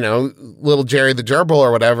off, little Jerry the gerbil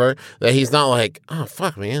or whatever, that he's not like, oh,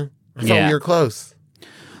 fuck, man. I thought we were close.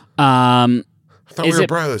 I thought we were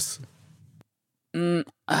bros.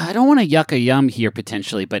 I don't want to yuck a yum here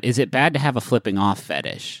potentially, but is it bad to have a flipping off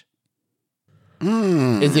fetish?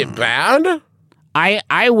 Is it bad?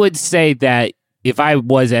 I would say that if I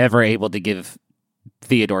was ever able to give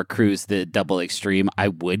Theodore Cruz the double extreme, I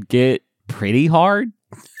would get pretty hard.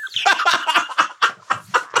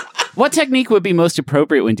 What technique would be most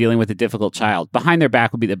appropriate when dealing with a difficult child? Behind their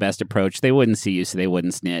back would be the best approach. They wouldn't see you, so they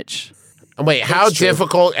wouldn't snitch. Wait, how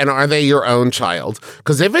difficult, and are they your own child?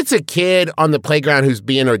 Because if it's a kid on the playground who's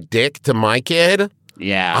being a dick to my kid,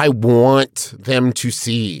 I want them to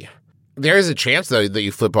see. There is a chance, though, that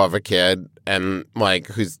you flip off a kid and,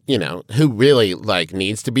 who really,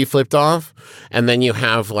 needs to be flipped off. And then you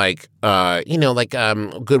have,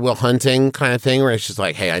 Goodwill Hunting kind of thing where it's just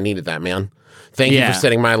like, hey, I needed that, man. Thank you for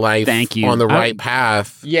setting my life on the right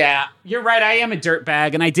path. Yeah, you're right. I am a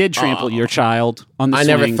dirtbag, and I did trample your child on the swings.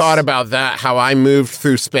 Never thought about that, how I moved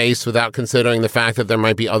through space without considering the fact that there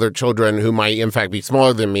might be other children who might, in fact, be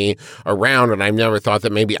smaller than me around, and I've never thought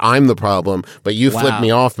that maybe I'm the problem. But you flipped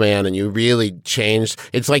me off, man, and you really changed.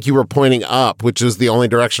 It's like you were pointing up, which is the only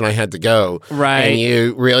direction I had to go. Right. And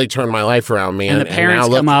you really turned my life around, man. And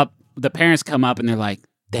the parents come up, and they're like,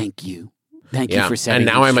 thank you. Thank you for setting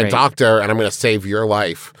me straight. And now I'm a doctor, and I'm going to save your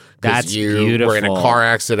life. That's you beautiful. were in a car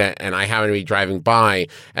accident, and I happened to be driving by,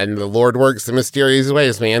 and the Lord works in mysterious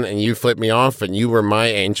ways, man, and you flipped me off, and you were my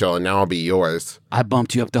angel, and now I'll be yours. I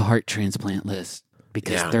bumped you up the heart transplant list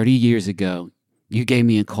because 30 years ago, you gave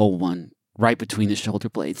me a cold one right between the shoulder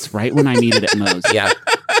blades, right when I needed it most. Yeah.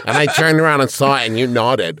 And I turned around and saw it, and you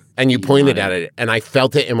nodded, and you pointed at it, and I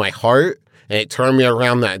felt it in my heart. And it turned me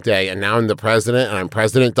around that day, and now I'm the president, and I'm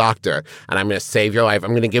president doctor, and I'm going to save your life. I'm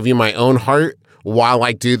going to give you my own heart while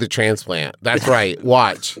I do the transplant. That's right.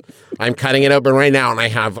 Watch. I'm cutting it open right now, and I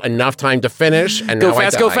have enough time to finish. And go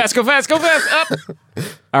fast, go fast, go fast, go fast. Up.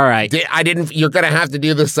 All right. You're going to have to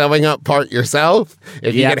do the sewing up part yourself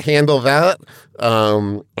if you can handle that.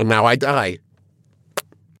 And now I die.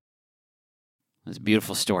 That's a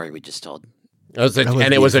beautiful story we just told.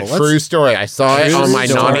 It was a true story. I saw it on my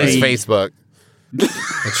naughty's Facebook.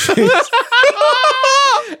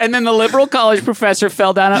 And then the liberal college professor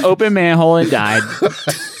fell down an open manhole and died.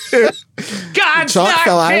 God's not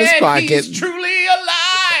fell out of his dead. pocket. He's truly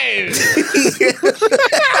alive.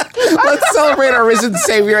 Let's celebrate our risen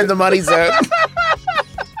savior in the money zone.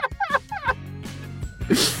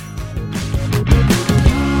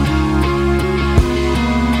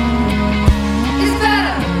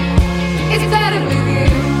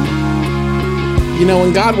 You know,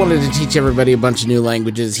 when God wanted to teach everybody a bunch of new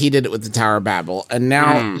languages, he did it with the Tower of Babel. And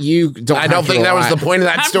now you don't I don't think that was the point of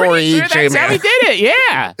that story. Sure that's how he did it,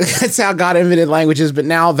 yeah. That's how God invented languages, but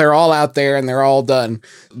now they're all out there and they're all done.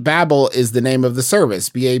 Babel is the name of the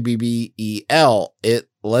service, Babbel. It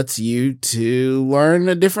lets you to learn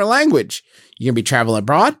a different language. You're going to be traveling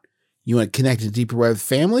abroad. You want to connect in a deeper way with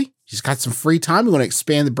family. You just got some free time. You want to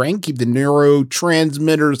expand the brain, keep the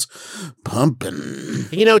neurotransmitters pumping.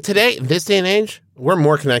 You know, today, this day and age, we're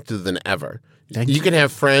more connected than ever. You can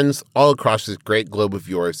have friends all across this great globe of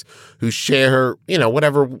yours who share,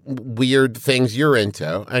 whatever weird things you're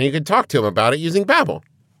into, and you can talk to them about it using Babbel.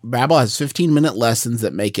 Babbel has 15-minute lessons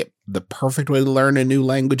that make it the perfect way to learn a new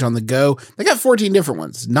language on the go. They got 14 different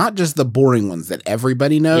ones, not just the boring ones that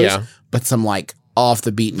everybody knows, but some off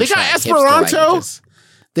the beaten track. They got Esperanto.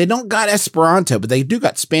 They don't got Esperanto, but they do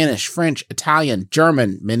got Spanish, French, Italian,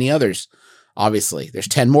 German, many others. Obviously, there's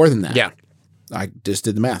 10 more than that. Yeah. I just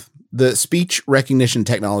did the math. The speech recognition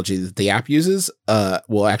technology that the app uses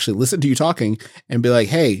will actually listen to you talking and be like,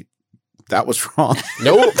 hey, that was wrong.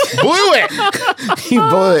 Nope. Blew it. You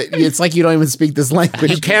blew it. It's like you don't even speak this language.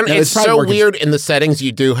 You can. No, it's so weird in the settings.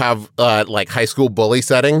 You do have high school bully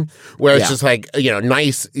setting where it's just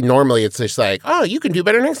nice. Normally it's just like, oh, you can do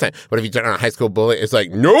better next time. But if you turn on a high school bully, it's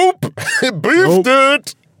like, nope, beefed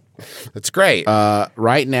it. That's great.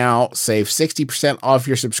 Right now, save 60% off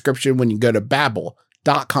your subscription when you go to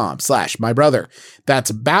Babbel.com/mybrother.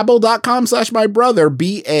 That's Babbel.com/mybrother,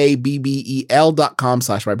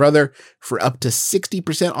 Babbel.com/mybrother for up to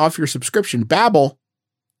 60% off your subscription. Babbel,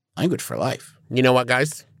 language for life. You know what,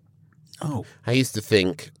 guys? Oh. I used to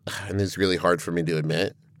think, and this is really hard for me to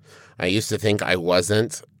admit, I used to think I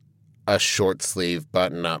wasn't a short sleeve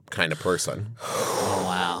button up kind of person. Oh,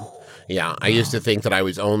 wow. Yeah, I used to think that I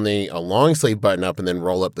was only a long sleeve button up and then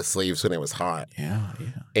roll up the sleeves when it was hot. Yeah.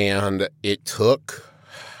 And it took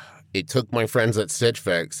my friends at Stitch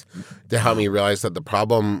Fix to help me realize that the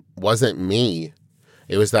problem wasn't me.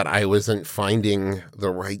 It was that I wasn't finding the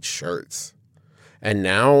right shirts. And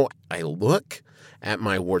now I look at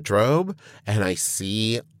my wardrobe and I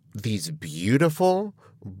see these beautiful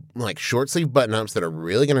short sleeve button ups that are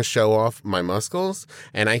really going to show off my muscles.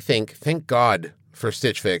 And I think, thank God for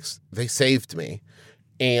Stitch Fix, they saved me.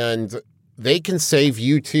 And they can save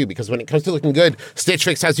you too, because when it comes to looking good, Stitch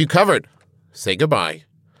Fix has you covered. Say goodbye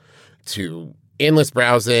to endless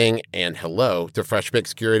browsing and hello to fresh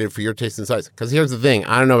picks curated for your taste and size. Because here's the thing,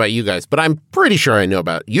 I don't know about you guys, but I'm pretty sure I know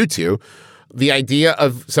about you two. The idea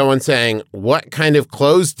of someone saying, what kind of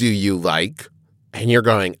clothes do you like? And you're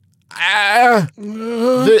going, I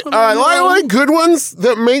like good ones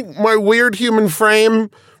that make my weird human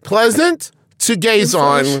frame pleasant to gaze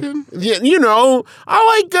on. I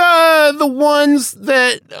like the ones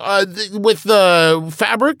that with the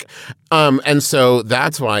fabric. And so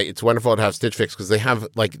that's why it's wonderful to have Stitch Fix, because they have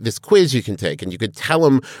like this quiz you can take, and you could tell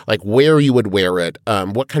them like where you would wear it,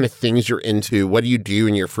 what kind of things you're into, what do you do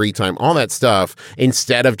in your free time, all that stuff,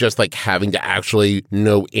 instead of just like having to actually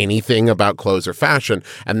know anything about clothes or fashion.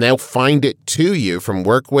 And they'll find it to you from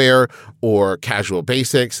workwear or casual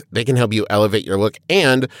basics. They can help you elevate your look,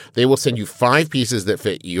 and they will send you 5 pieces that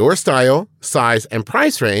fit your style, size, and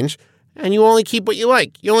price range. And you only keep what you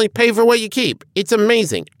like. You only pay for what you keep. It's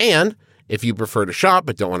amazing. And if you prefer to shop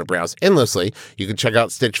but don't want to browse endlessly, you can check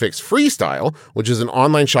out Stitch Fix Freestyle, which is an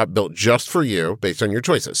online shop built just for you based on your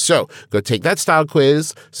choices. So go take that style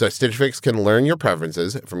quiz so Stitch Fix can learn your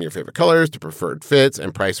preferences, from your favorite colors to preferred fits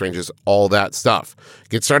and price ranges, all that stuff.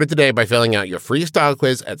 Get started today by filling out your free style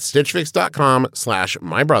quiz at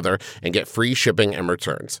stitchfix.com/mybrother and get free shipping and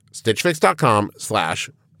returns.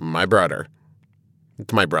 stitchfix.com/mybrother.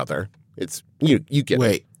 It's my brother. It's you get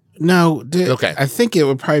Wait. it. No, dude, Okay. I think it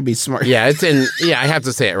would probably be smart. Yeah, it's in. Yeah, I have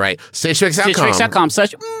to say it right. Stitchfix.com.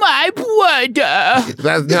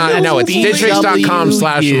 Stitchfix.com/mybrother. No, it's BW.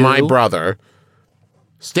 stitchfix.com/mybrother.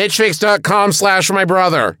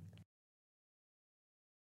 Stitchfix.com/mybrother.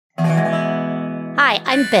 Hi,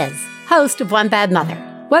 I'm Biz, host of One Bad Mother.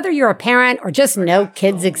 Whether you're a parent or just know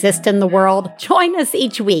kids exist in the world, join us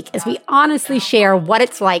each week as we honestly share what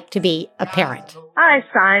it's like to be a parent. I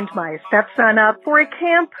signed my stepson up for a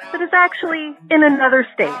camp that is actually in another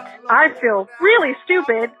state. I feel really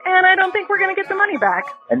stupid, and I don't think we're going to get the money back.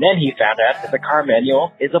 And then he found out that the car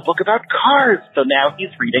manual is a book about cars, so now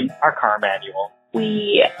he's reading our car manual.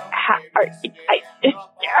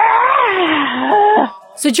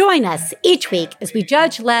 So join us each week as we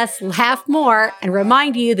judge less, laugh more, and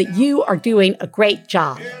remind you that you are doing a great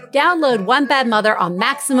job. Download One Bad Mother on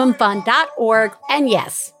MaximumFun.org, and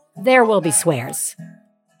yes, there will be swears.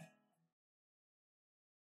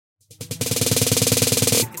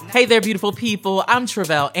 Hey there, beautiful people. I'm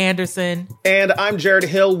Travell Anderson. And I'm Jared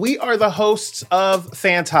Hill. We are the hosts of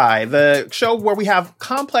Fantai, the show where we have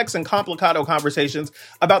complex and complicado conversations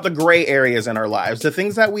about the gray areas in our lives, the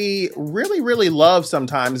things that we really, really love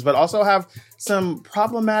sometimes, but also have some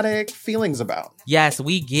problematic feelings about. Yes,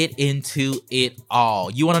 we get into it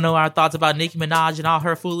all. You want to know our thoughts about Nicki Minaj and all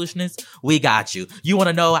her foolishness? We got you. You want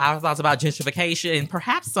to know our thoughts about gentrification and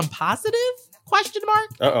perhaps some positive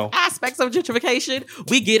aspects of gentrification?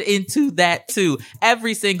 We get into that too.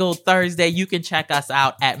 Every single Thursday, you can check us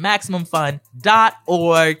out at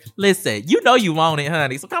MaximumFun.org. Listen, you know you want it,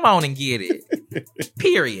 honey, so come on and get it.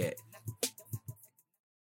 Period.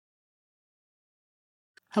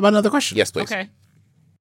 How about another question? Yes, please. Okay.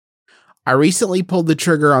 I recently pulled the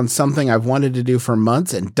trigger on something I've wanted to do for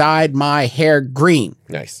months and dyed my hair green.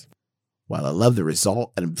 Nice. While I love the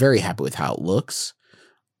result and I'm very happy with how it looks,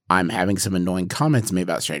 I'm having some annoying comments made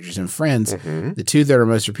about strangers and friends. Mm-hmm. The two that are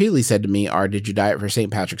most repeatedly said to me are, did you dye it for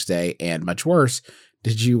St. Patrick's Day? And much worse,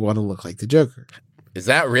 did you want to look like the Joker? Is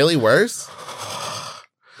that really worse?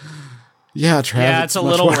 Yeah, Travis. Yeah, it's a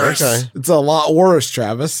little worse. Okay. It's a lot worse,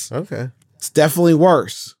 Travis. Okay. It's definitely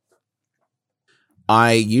worse.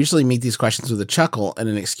 I usually meet these questions with a chuckle and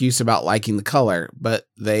an excuse about liking the color, but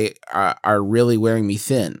they are really wearing me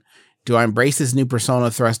thin. Do I embrace this new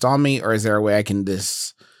persona thrust on me, or is there a way I can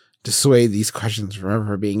dissuade these questions from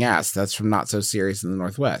ever being asked? That's from Not So Serious in the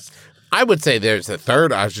Northwest. I would say there's a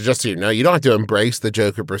third option, just so you know. You don't have to embrace the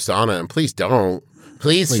Joker persona, and please don't.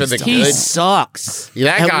 Please for the don't. He good. sucks. Yeah,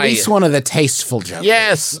 that At guy. least one of the tasteful Jokers.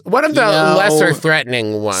 Yes, one of the lesser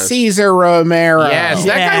threatening ones. Caesar Romero. Yes,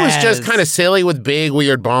 that guy was just kind of silly with big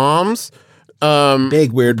weird bombs.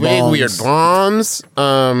 Big weird bongs.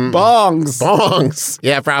 Bongs.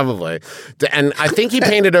 Yeah, probably. And I think he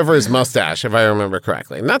painted over his mustache, if I remember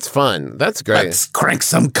correctly. And that's fun. That's great. Let's crank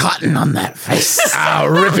some cotton on that face. I'll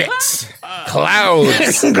rip it.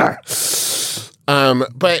 Clouds.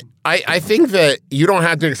 But I think that you don't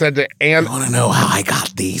have to accept it. And I want to know how I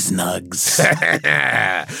got these nugs.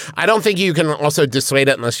 I don't think you can also dissuade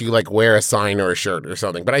it unless you like wear a sign or a shirt or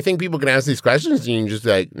something. But I think people can ask these questions and you can just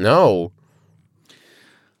be like, no.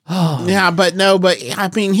 Yeah, but I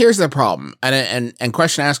mean, here's the problem. And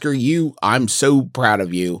question asker, I'm so proud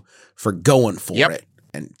of you for going for it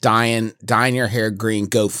and dyeing your hair green.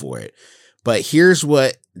 Go for it. But here's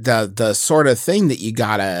what the sort of thing that you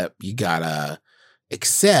gotta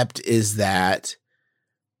accept is that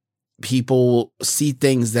people see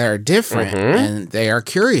things that are different and they are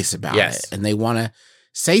curious about it and they want to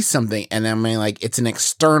say something. And I mean, like, it's an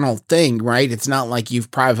external thing, right? It's not like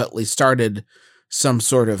you've privately started some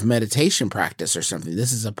sort of meditation practice or something.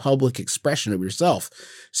 This is a public expression of yourself.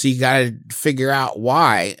 So you got to figure out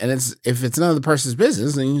why. And if it's none of the person's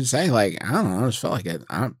business, then you say like, I don't know, I just felt like it.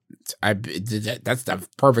 That's a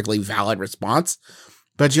perfectly valid response.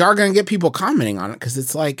 But you are going to get people commenting on it because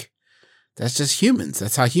it's like, that's just humans.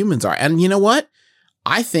 That's how humans are. And you know what?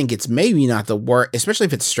 I think it's maybe not the worst, especially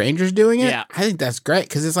if it's strangers doing it. Yeah. I think that's great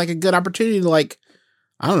because it's like a good opportunity to like,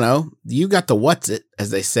 I don't know, you got the what's it,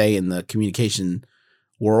 as they say in the communication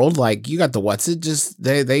world. Like you got the what's it, just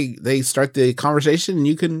they start the conversation and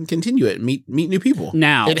you can continue it and meet new people.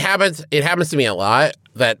 Now it happens to me a lot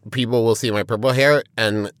that people will see my purple hair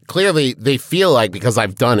and clearly they feel like because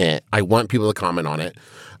I've done it, I want people to comment on it.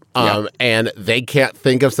 And they can't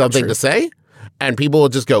think of something to say. And people will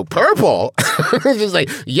just go purple. Just like,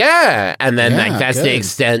 yeah. And then like that's the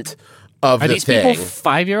extent of Are the these thing. people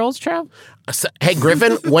 5-year-olds, Trav? So, hey,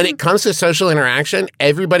 Griffin, when it comes to social interaction,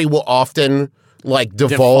 everybody will often like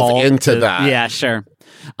devolve into that. Yeah, sure.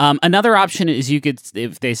 Another option is you could,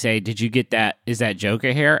 if they say, did you get that? Is that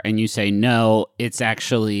Joker hair? And you say, no, it's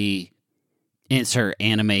actually insert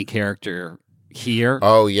anime character here.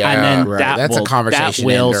 Oh, yeah. And then Right. That's a conversation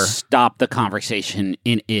that will ender. stop the conversation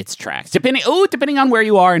in its tracks. Depending on where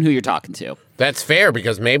you are and who you're talking to. That's fair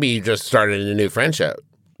because maybe you just started a new friendship.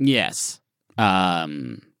 Yes.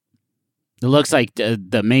 It looks like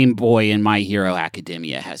the main boy in My Hero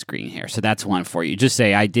Academia has green hair. So that's one for you. Just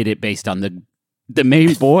say I did it based on the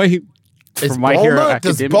main boy from My Hero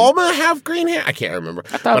Does Academia. Bulma have green hair? I can't remember.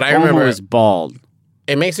 I thought but I Bulma remember was bald.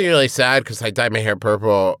 it makes me really sad because I dyed my hair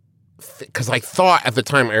purple because I thought at the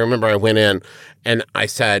time, I remember I went in and I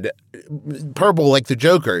said purple like the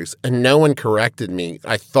Joker's and no one corrected me.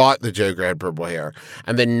 I thought the Joker had purple hair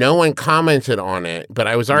and then no one commented on it, but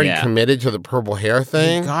I was already committed to the purple hair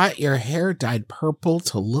thing. You got your hair dyed purple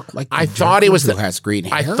to look like the I thought it was who has green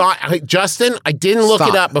hair. I thought, Justin, I didn't look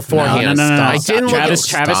it up beforehand. No. I didn't look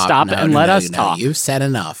Travis, stop and let us talk. You've said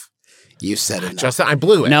enough. You said enough. Justin, I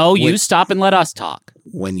blew it. No, you stop and let us talk.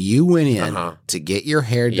 When you went in to get your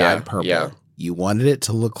hair dyed purple, yeah. you wanted it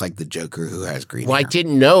to look like the Joker who has green hair. I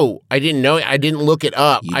didn't know. I didn't look it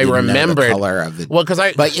up. You I didn't know the remembered. color of the. Well, because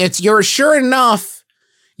But you're sure enough.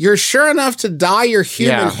 You're sure enough to dye your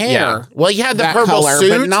human hair. Yeah. Well, you had the that purple color,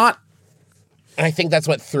 suit, but not. And I think that's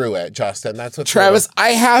what threw it, Justin. That's what. Travis, threw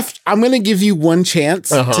it. I'm going to give you one chance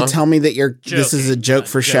to tell me that this is a joke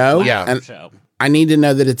for show. Yeah. And I need to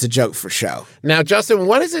know that it's a joke for show. Now, Justin,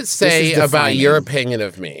 what does it say is about defining. your opinion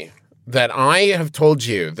of me? That I have told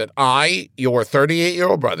you that your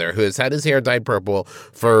 38-year-old brother, who has had his hair dyed purple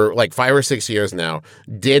for like 5 or 6 years now,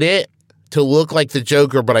 did it to look like the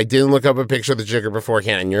Joker, but I didn't look up a picture of the Joker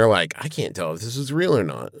beforehand. And you're like, I can't tell if this is real or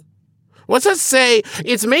not. What's that say?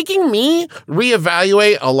 It's making me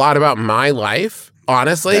reevaluate a lot about my life.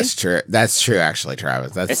 Honestly, That's true. That's true, actually,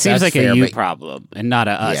 Travis. It seems like fair, a you but- problem and not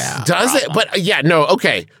a us. Yeah. does it? problem. But no,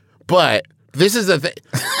 okay. But this is the thing.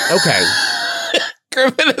 Okay.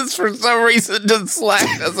 Griffin is for some reason just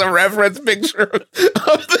slacked as a reference picture of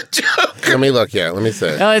the Joker. Let me look here. Let me see.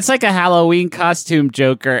 Well, it's like a Halloween costume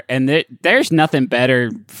Joker, and there's nothing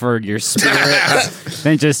better for your spirit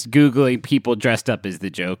than just Googling people dressed up as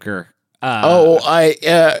the Joker.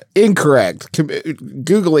 Incorrect.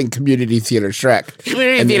 Googling Community Theater Shrek.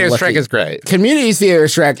 Community And then Theater looking- Shrek is great. Community Theater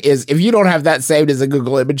Shrek is, if you don't have that saved as a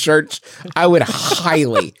Google image search, I would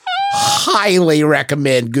highly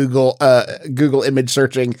recommend Google image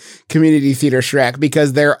searching Community Theater Shrek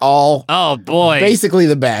because they're all basically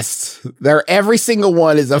the best. Every single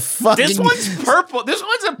one is a fucking. This one's purple. This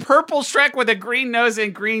one's a purple Shrek with a green nose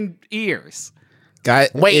and green ears.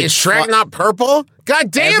 Wait, is Shrek not purple?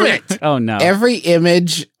 God damn it! Oh no! Every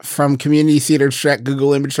image from Community Theater Shrek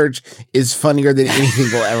Google image search is funnier than anything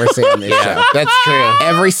we'll ever see on this show. That's true.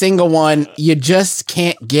 Every single one, you just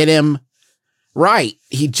can't get him right.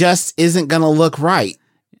 He just isn't going to look right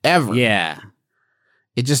ever. Yeah.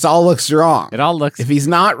 It just all looks wrong. It all looks. If he's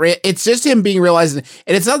not, it's just him being realized, and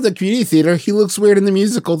it's not the Community Theater. He looks weird in the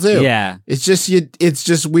musical too. Yeah. It's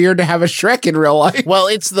just weird to have a Shrek in real life. Well,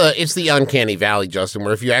 it's the uncanny valley, Justin,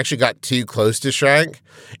 where if you actually got too close to Shrek,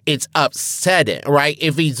 it's upsetting, right?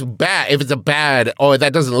 If it's a bad, oh,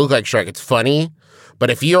 that doesn't look like Shrek, it's funny. But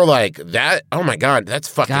if you're like that, oh my God, that's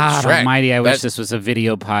fucking God Shrek. almighty, I wish this was a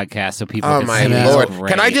video podcast so people Oh could my see this. Lord.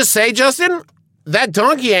 Great. Can I just say, Justin, that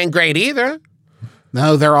donkey ain't great either.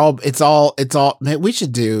 No, it's all, man, we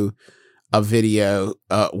should do a video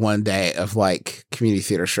one day of like Community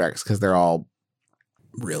Theater Shreks because they're all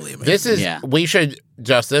really amazing. We should,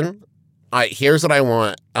 Justin, here's what I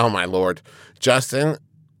want. Oh my Lord. Justin,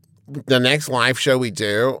 the next live show we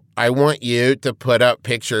do, I want you to put up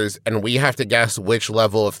pictures and we have to guess which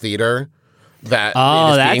level of theater that Oh,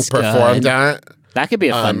 it is that's being performed good. at. That could be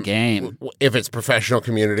a fun game. If it's professional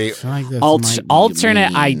community.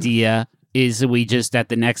 Alternate idea is we just at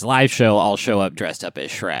the next live show, I'll show up dressed up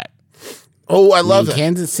as Shrek. Oh, I love it.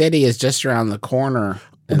 Kansas City is just around the corner.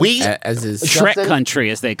 As is Shrek Country,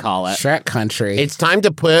 as they call it. Shrek Country. It's time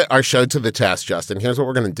to put our show to the test, Justin. Here's what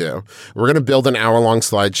we're going to do. We're going to build an hour-long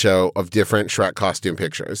slideshow of different Shrek costume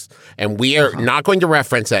pictures. And we are not going to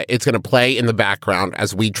reference it. It's going to play in the background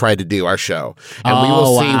as we try to do our show. And we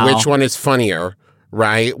will see which one is funnier,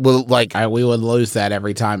 right? We'll we would lose that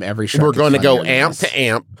every time, every Shrek. We're going to go amp to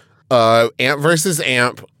amp, amp versus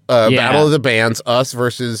amp, Battle of the Bands, us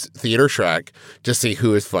versus Theater Shrek, to see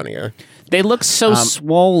who is funnier. They look so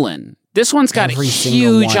swollen. This one's got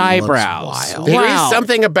huge eyebrows. There is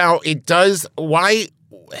something about it. Does why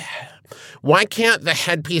can't the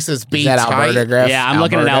headpieces be that tight? Alberta, Griff? Yeah, I'm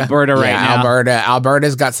looking at Alberta right now.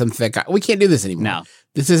 Alberta's got some thick. We can't do this anymore. No,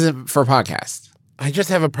 this isn't for podcast. I just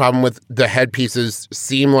have a problem with the headpieces.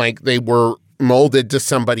 Seem like they were molded to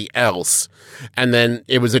somebody else, and then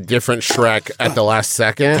it was a different Shrek at the last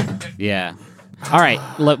second. Yeah. All right,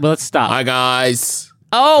 let's stop. Hi guys.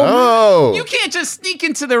 Oh, you can't just sneak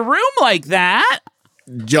into the room like that.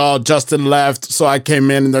 Y'all, Justin left, so I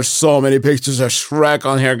came in, and there's so many pictures of Shrek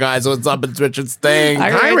on here, guys. What's up? It's Richard's thing.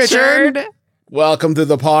 Hi, Richard. Welcome to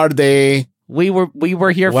the party. We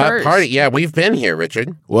were here what first. Party? Yeah, we've been here,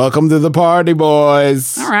 Richard. Welcome to the party,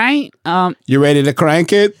 boys. All right. You ready to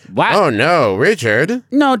crank it? What? Oh no, Richard.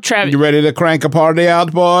 No, Travis. You ready to crank a party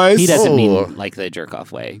out, boys? He doesn't mean like the jerk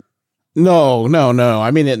off way. No.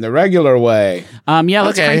 I mean it in the regular way. Yeah,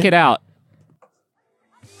 let's crank it out.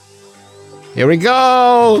 Here we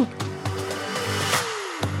go.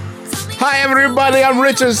 Hi, everybody. I'm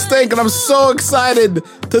Richard Stink, and I'm so excited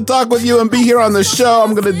to talk with you and be here on the show.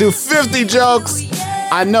 I'm going to do 50 jokes.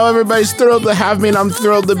 I know everybody's thrilled to have me, and I'm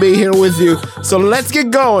thrilled to be here with you. So let's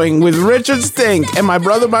get going with Richard Stink and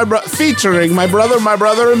featuring my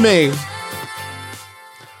brother, and me.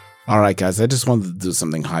 All right, guys, I just wanted to do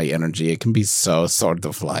something high energy. It can be so sort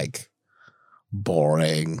of like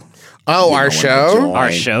boring. Oh, our show?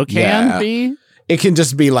 Our show can be? It can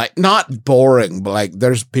just be like, not boring, but like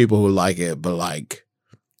there's people who like it, but like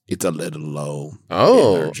it's a little low.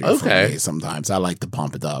 Oh, energy okay. For me sometimes I like to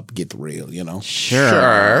pump it up, get real, you know?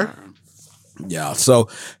 Sure. Yeah. So,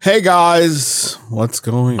 hey guys, what's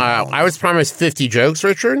going on? I was promised 50 jokes,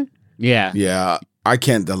 Richard. Yeah. Yeah. I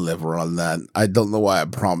can't deliver on that. I don't know why I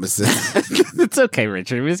promised it. It's okay,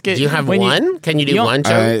 Richard. Do you have one? Can you do one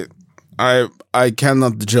joke? I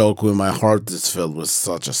cannot joke when my heart is filled with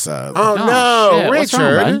such a sad. Oh no, shit. What's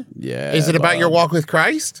wrong, Richard. bud? Yeah. Is it about your walk with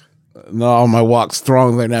Christ? No, my walk's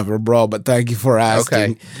stronger than ever, bro. But thank you for asking.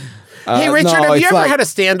 Okay. Hey, Richard, have you ever had a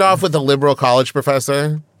standoff with a liberal college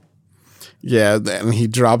professor? Yeah, and he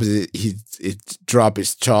dropped dropped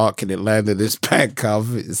his chalk and it landed his back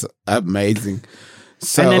cuff. It's amazing.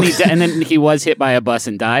 So, and then he was hit by a bus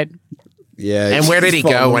and died. Yeah. And where did he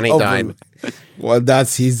go when he died? Well,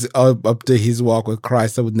 he's up to his walk with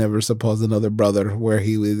Christ. I would never suppose another brother where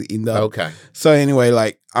he would end up. Okay. So anyway,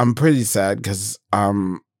 like I'm pretty sad because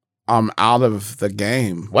I'm out of the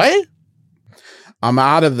game. What? I'm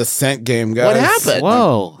out of the scent game, guys. What happened?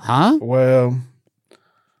 Whoa, huh? Well,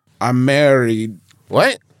 I married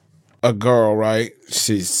what? A girl, right?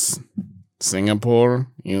 She's Singapore,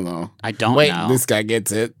 you know. I don't know. This guy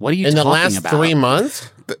gets it. What are you in talking the last about? 3 months?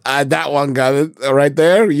 That one got it right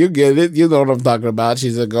there. You get it. You know what I'm talking about.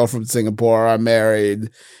 She's a girl from Singapore. I married,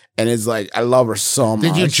 and it's like I love her so much.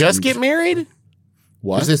 Did you just get married?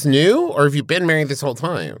 What? Is this new, or have you been married this whole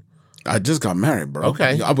time? I just got married, bro.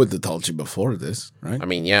 Okay. I would have told you before this, right? I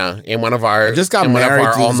mean, yeah, in one of our I just got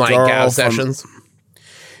married to all this night girl gal from- sessions.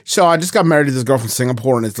 So I just got married to this girl from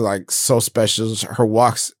Singapore, and it's like so special. Her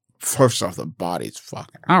walks, first off, the body's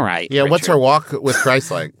fucking. All right. Yeah, what's her walk with Christ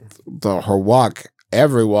like? Her walk,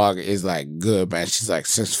 every walk is like good, man. She's like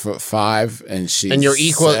 6'5", and she's And you're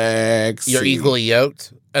equal. sexy. You're equally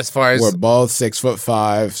yoked as far as We're both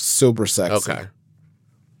 6'5", super sexy. okay.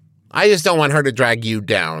 I just don't want her to drag you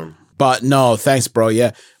down. But no, thanks, bro.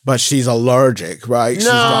 Yeah, but she's allergic, right? She's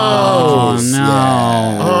No. allergies. No.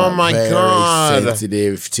 Yeah, Oh, my very God.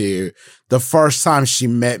 sensitive to the first time she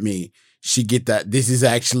met me. She get that this is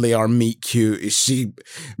actually our meet cute. She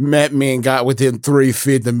met me and got within 3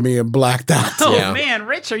 feet of me and blacked out. Oh Yeah. man,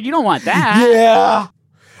 Richard, you don't want that. Yeah,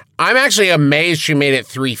 I'm actually amazed she made it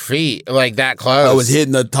 3 feet, like that close. I was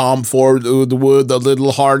hitting the Tom Ford Wood a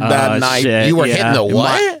little hard that night. shit. You were Yeah. hitting the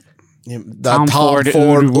what? The Tom Ford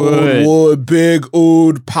Ford Oud Wood. Wood, big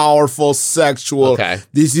oud, powerful, sexual. Okay.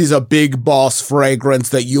 This is a big boss fragrance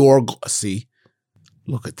that you're see.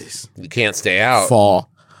 Look at this. You can't stay out.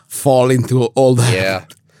 fall into all that. Yeah.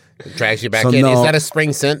 It drags you back So in. no. Is that a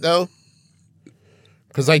spring scent, though?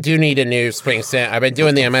 Because I do need a new spring scent. I've been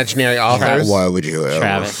doing the imaginary authors. Why would you ever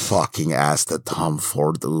Travis. fucking ask that Tom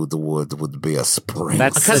Ford the wood would be a spring?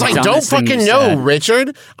 That's Because the I don't dumbest thing fucking you know, said.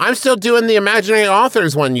 Richard. I'm still doing the imaginary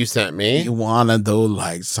authors one you sent me. You wanna do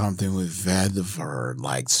like something with vetiver,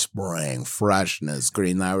 like spring, freshness,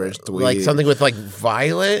 green Irish tweed. Like something with like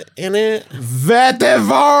violet in it.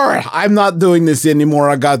 Vetiver! I'm not doing this anymore.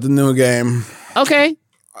 I got the new game. Okay.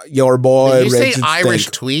 Your boy, Did you say Richard Irish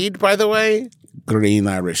Stink. tweed, by the way? Green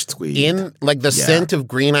Irish tweed. In like the scent of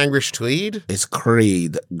green Irish tweed? It's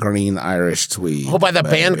Creed, green Irish tweed. Oh, by the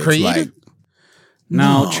baby. band It's Creed? like-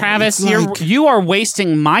 No, No, Travis, it's like- you are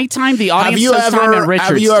wasting my time, the audience's time, and Richard's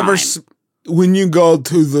have you ever, time. when you go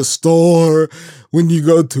to the store, when you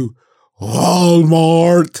go to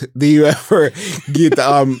Walmart, do you ever get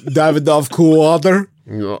Davidoff cool water?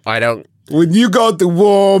 No, I don't. When you go to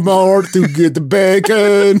Walmart to get the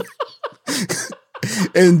bacon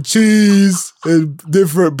and cheese and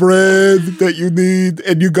different bread that you need,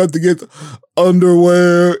 and you got to get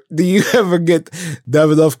underwear, do you ever get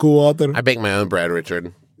Davidoff cool water? I bake my own bread,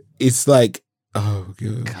 Richard. It's like, oh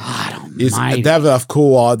god, it's almighty. Davidoff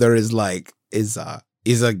cool water is like is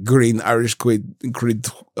a green Irish tweed,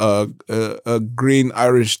 a green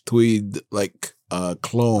Irish tweed like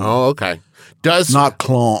clone. Oh, okay. Does Not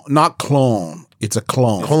clone. It's a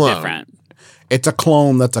clone. Cologne. Different. It's a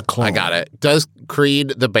clone. That's a clone. I got it. Does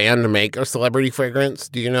Creed the band make a celebrity fragrance?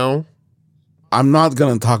 Do you know? I'm not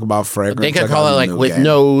gonna talk about fragrance. They could I call got it a like new with game.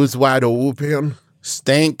 nose wide open.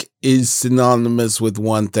 Stank is synonymous with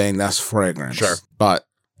one thing. That's fragrance. Sure. But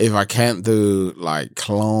if I can't do like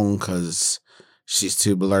cologne because she's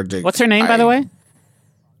too allergic. What's her name, by the way?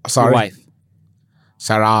 Sorry. Your wife.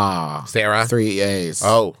 Sarah. Sarah? 3 A's.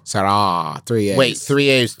 Oh. Sarah. 3 A's. Wait, 3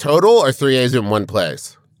 A's total or 3 A's in one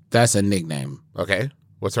place? That's a nickname. Okay.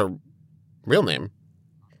 What's her real name?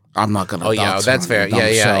 I'm not gonna. Oh, yeah, dox that's her fair. on the Yeah,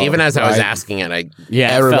 dumb yeah. show, Even as I was right? asking it, I. Yeah,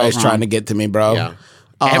 it Everybody's felt trying wrong. to get to me, bro. Yeah.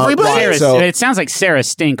 Everybody. Sarah, So, it sounds like Sarah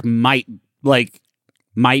Stink might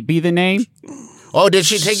be the name. Oh, did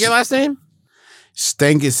she take your last name?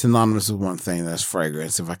 Stink is synonymous with one thing. That's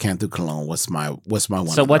fragrance. If I can't do cologne, what's my one?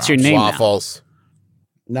 So what's your other name now? Waffles.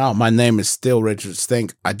 No, my name is still Richard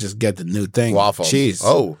Stink. I just get the new thing. Waffles. Cheese.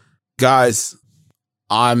 Oh. Guys,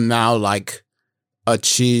 I'm now like a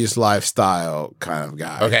cheese lifestyle kind of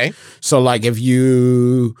guy. Okay. So like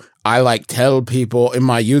I like tell people in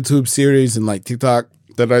my YouTube series and like TikTok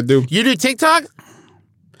that I do. You do TikTok?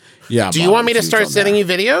 Yeah. Do you want me to start sending you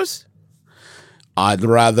videos? I'd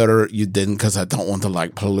rather you didn't because I don't want to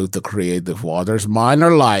like pollute the creative waters. Mine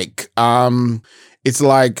are like, it's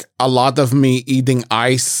like a lot of me eating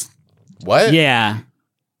ice. What? Yeah.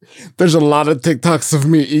 There's a lot of TikToks of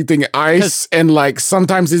me eating ice, and like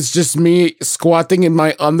sometimes it's just me squatting in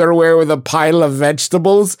my underwear with a pile of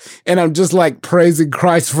vegetables, and I'm just like praising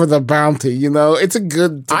Christ for the bounty. You know, it's a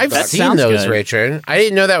good. TikTok. I've seen sounds those, good. Richard. I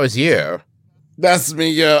didn't know that was you. That's me.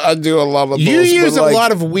 Yeah, I do a lot of. You those, use but, a like,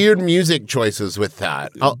 lot of weird music choices with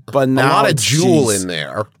that. but a now lot of it's jewel cheese. in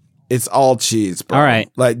there. It's all cheese, bro. All right.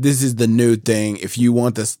 Like this is the new thing. If you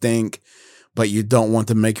want to stink, but you don't want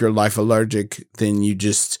to make your life allergic, then you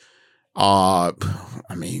just I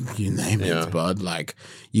mean, you name Yeah. it, bud. Like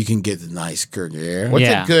you can get the nice Gruyere. What's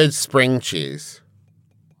Yeah. a good spring cheese?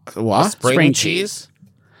 What? Spring cheese. cheese?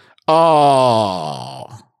 Oh.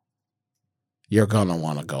 You're gonna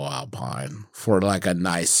want to go Alpine for like a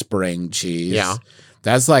nice spring cheese. Yeah.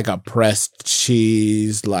 That's like a pressed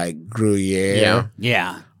cheese, like Gruyere. Yeah.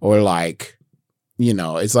 Yeah. Or like, you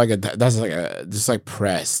know, it's like that's like a just like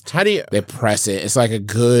pressed. How do you? They press it. It's like a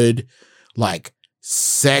good, like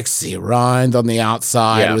sexy rind on the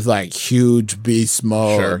outside Yeah. with like huge beast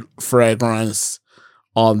mode Sure. fragrance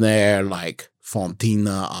on there, like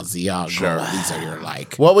Fontina, Asiago. Sure. These are your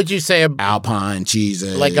like What would you say? Alpine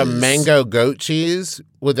cheeses. Like a mango goat cheese?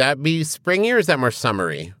 Would that be springy or is that more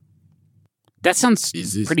summery? That sounds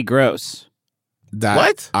Is this- pretty gross. That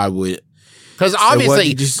What? I would Because what obviously,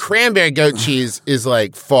 did you s- cranberry goat cheese is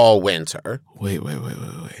like fall winter. wait.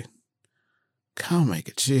 Cow make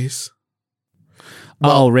a cheese.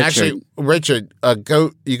 Oh, Richard. Actually, Richard,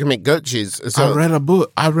 goat. You can make goat cheese. So I read a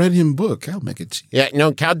book. I read him book. Cow make a cheese. yeah,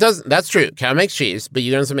 no, cow doesn't. That's true. Cow makes cheese, but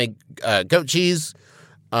you can also make goat cheese.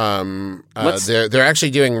 They're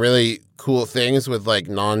actually doing really cool things with like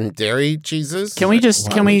non-dairy cheeses. Can we just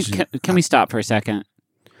Why can we would you- can we stop for a second?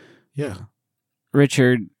 Yeah.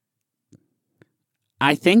 Richard,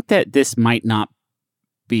 I think that this might not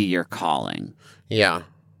be your calling. Yeah,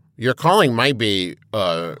 your calling might be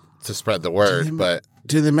to spread the word, but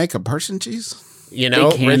Do they make a person cheese? You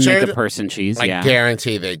know, they can Richard, make a person cheese. I Yeah,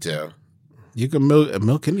 guarantee they do. You can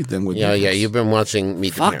milk anything with Yeah, nipples. you've been watching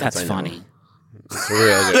Meet the fuck, Parents. that's I know. funny. It's real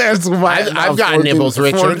good. That's why I've got nibbles,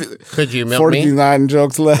 Richard. Could you milk me? 49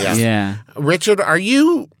 jokes left. Yeah. Richard, are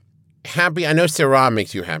you happy? I know Sarah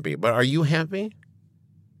makes you happy, but are you happy?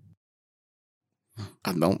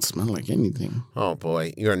 I don't smell like anything. Oh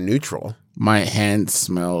boy, you're neutral. My hands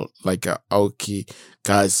smell like a oaky.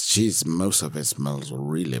 Guys, most of it smells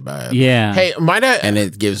really bad. Yeah. Hey, might I? And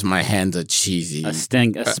it gives my hands a cheesy. A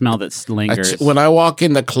smell that lingers. When I walk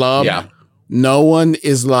in the club, no one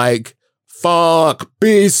is like, fuck,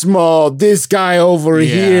 be small. This guy over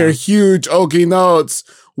here, huge oaky notes.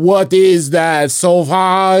 What is that?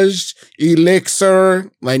 Sauvage?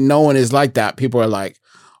 Elixir? Like, no one is like that. People are like,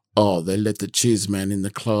 oh, they let the cheese man in the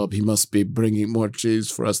club. He must be bringing more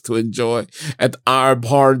cheese for us to enjoy at our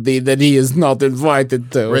party that he is not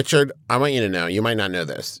invited to. Richard, I want you to know, you might not know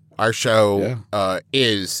this. Our show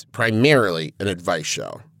is primarily an advice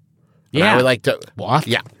show. And I would like to... What?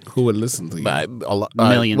 Yeah. Who would listen to you?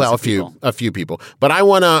 Millions well, of people. a few people. But I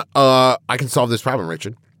want to... I can solve this problem,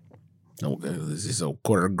 Richard. Okay, this is a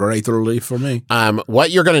great relief for me.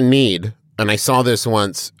 What you're going to need, and I saw this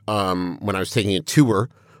once when I was taking a tour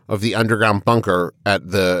of the underground bunker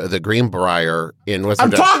at the Greenbrier in West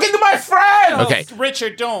Virginia. I'm talking to my friends! Okay.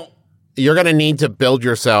 Richard, don't. You're going to need to build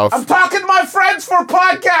yourself... I'm talking to my friends for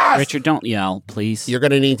podcasts! Richard, don't yell, please. You're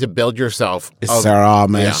going to need to build yourself... It's Sarah,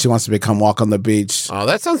 man. She wants to become walk on the beach. Oh,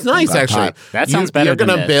 that sounds nice, actually. That sounds better You're than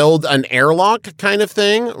going to this. build an airlock kind of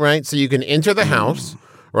thing, right? So you can enter the house,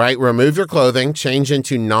 right? Remove your clothing, change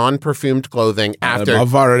into non-perfumed clothing after...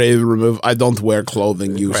 I've already removed... I don't wear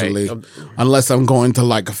clothing usually. Right. Unless I'm going to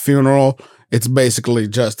like a funeral. It's basically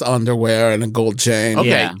just underwear and a gold chain.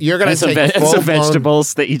 Okay, you're going to take some full-blown...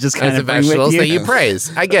 vegetables that you just kind of bring with vegetables you. that you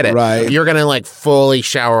praise. I get it. Right. You're going to like fully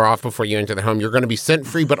shower off before you enter the home. You're going to be scent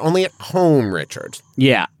free, but only at home, Richard.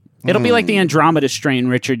 Yeah. It'll be like the Andromeda strain,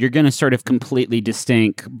 Richard. You're going to sort of completely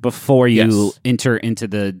distinct before you enter into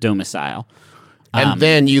the domicile. And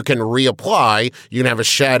then you can reapply. You can have a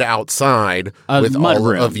shed outside with mud all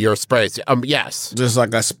room. of your sprays. Yes. Just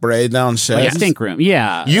like a spray down shed. Like a stink room.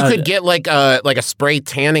 Yeah. You could get like a spray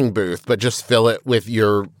tanning booth, but just fill it with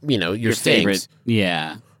your your stinks. favorite.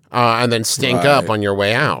 Yeah. And then stink up on your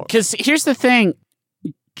way out. Because here's the thing.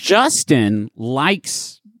 Justin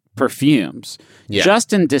likes perfumes. Yeah.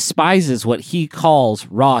 Justin despises what he calls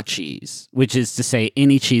raw cheese, which is to say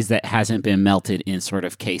any cheese that hasn't been melted in sort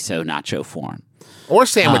of queso nacho form. Or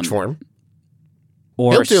sandwich form.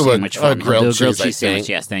 Or He'll do sandwich a form. grilled He'll do a cheese, I sandwich. think.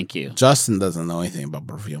 Yes, thank you. Justin doesn't know anything about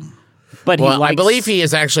perfume. But he likes, I believe he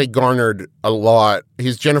has actually garnered a lot.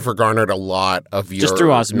 Jennifer garnered a lot of your just through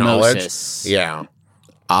knowledge. osmosis. Yeah.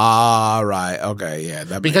 Ah, right. Okay, yeah.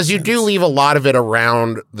 That Because makes you sense. do leave a lot of it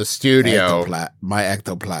around the studio. My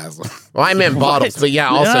ectoplasm. Well, I meant bottles, but yeah,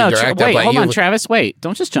 also No, your ectoplasm. wait, hold on, Travis. Wait,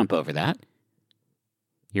 don't just jump over that.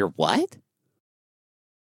 Your what?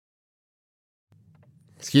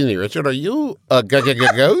 Excuse me, Richard, are you a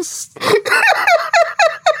ghost?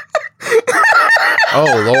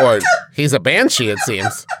 Oh, Lord. He's a banshee, it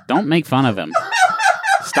seems. Don't make fun of him.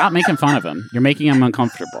 Stop making fun of him. You're making him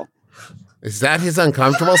uncomfortable. Is that his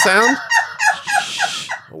uncomfortable sound?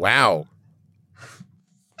 Wow.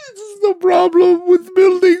 This is the problem with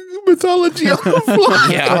building mythology on the fly.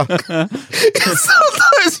 Yeah.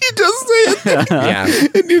 Sometimes you just say it Yeah.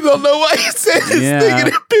 and you don't know why you said this thing and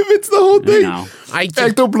it pivots the whole thing. No.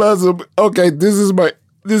 Ectoplasm. Okay, this is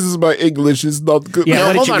my English is not good. Yeah, No,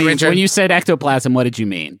 what did hold you on, mean? Richard. When you said ectoplasm, what did you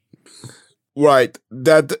mean? Right.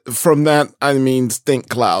 From that I mean stink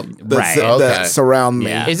cloud that, Right. that Okay. surround me.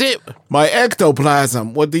 Yeah. Is it My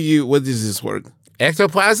ectoplasm. What is this word?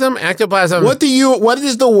 ectoplasm? Ectoplasm. What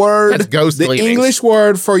is the word? That's ghost the leavings. English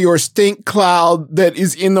word for your stink cloud that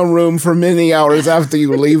is in the room for many hours after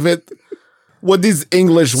you leave it? What is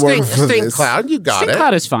English word for Stink this? cloud, you got Stink it.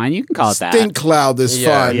 cloud is fine. You can call it that. Stink cloud is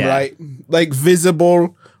Yeah. fine, Yeah. right? Like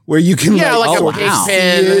visible, where you can Yeah, like sort a of pig see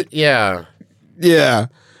pen. it. Yeah. Yeah.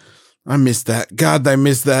 I miss that. God, I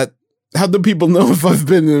miss that. How do people know if I've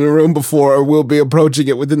been in a room before or will be approaching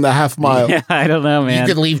it within the half mile? Yeah, I don't know, man.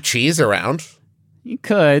 You could leave cheese around. You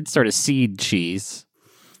could sort of seed cheese.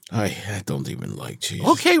 I don't even like cheese.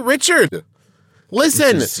 Okay, Richard.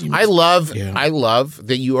 Listen, just seems- I love yeah.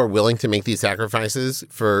 that you are willing to make these sacrifices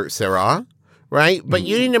for Sarah, right? But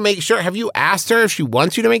you need to make sure. Have you asked her if she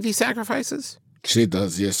wants you to make these sacrifices? She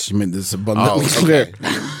does, yes. She made this abundantly Oh, clear.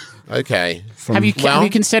 Okay. Have you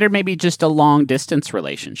considered maybe just a long distance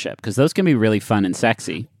relationship? Because those can be really fun and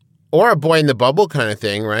sexy. Or a boy in the bubble kind of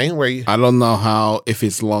thing, right? Where you I don't know if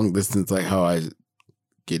it's long distance, like how I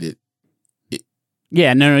get it.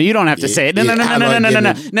 Yeah, no, you don't have to say it. No. We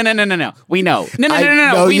know. No. We know.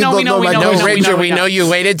 Richard, we know you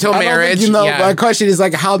waited till marriage. My question is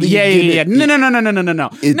like, how do you get it? No.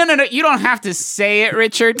 You don't have to say it,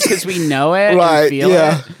 Richard, because we know it and feel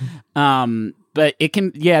it. But it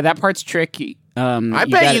can, that part's tricky. I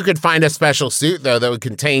bet you could find a special suit, though, that would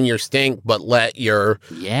contain your stink, but let your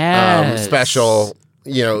special,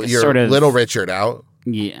 your sort of little Richard out.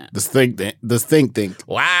 Yeah. The stink thing.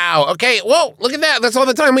 Wow. Okay. Whoa, look at that. That's all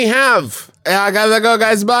the time we have. Yeah, I gotta go,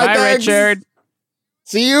 guys. Bye, thanks. Richard.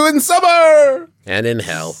 See you in summer. And in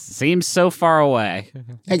hell. Seems so far away.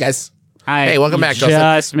 Hey, guys. Hey, welcome back, Justin. You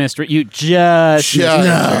just missed Richard.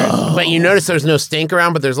 But you notice there's no stink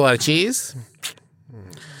around, but there's a lot of cheese?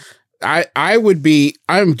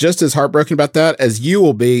 I'm just as heartbroken about that as you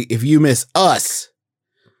will be if you miss us,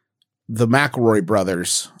 the McElroy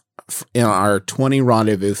brothers, in our 20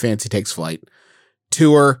 Rendezvous Fancy Takes Flight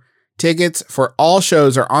tour. Tickets for all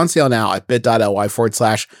shows are on sale now at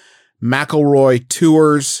bit.ly/McElroy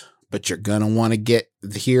Tours, but you're going to want to get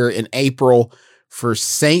here in April for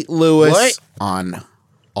St. Louis on,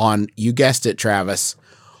 you guessed it, Travis,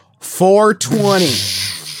 420.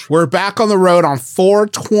 We're back on the road on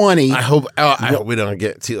 420. I hope we don't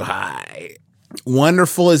get too high.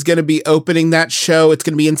 Wonderful is going to be opening that show. It's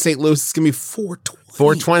going to be in St. Louis. It's going to be 420.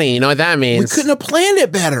 420, you know what that means? We couldn't have planned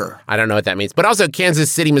it better. I don't know what that means. But also Kansas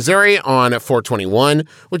City, Missouri on 421,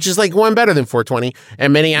 which is like one better than 420.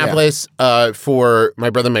 And Minneapolis for My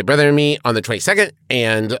Brother and Me on the 22nd.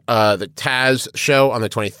 And the Taz show on the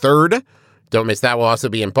 23rd. Don't miss that. We'll also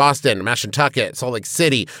be in Boston, Mashantucket, Salt Lake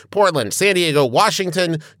City, Portland, San Diego,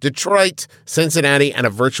 Washington, Detroit, Cincinnati, and a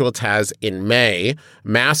virtual Taz in May.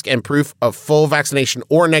 Mask and proof of full vaccination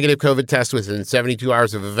or negative COVID test within 72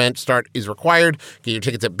 hours of event start is required. Get your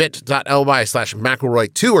tickets at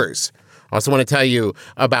bit.ly/McElroy Tours. I also want to tell you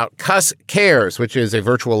about Cuss Cares, which is a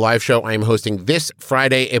virtual live show I am hosting this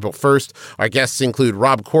Friday, April 1st. Our guests include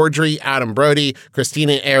Rob Corddry, Adam Brody,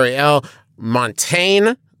 Christina Ariel,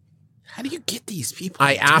 Montaigne. How do you get these people?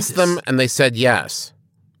 I asked them, and they said yes.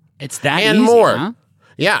 It's that and easy, more. huh?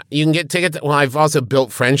 Yeah, you can get tickets. Well, I've also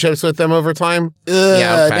built friendships with them over time.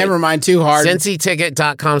 Never mind, too hard.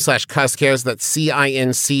 CincyTicket.com/CussCares. That's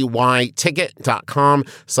CINCY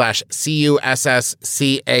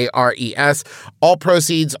Ticket.com/CUSSCARES. All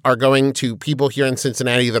proceeds are going to people here in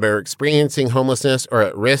Cincinnati that are experiencing homelessness or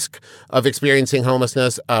at risk of experiencing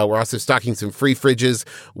homelessness. We're also stocking some free fridges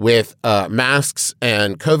with masks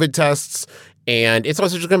and COVID tests. And it's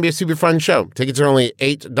also just going to be a super fun show. Tickets are only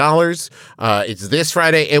 $8. It's this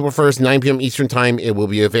Friday, April 1st, 9 p.m. Eastern Time. It will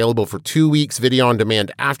be available for 2 weeks, video on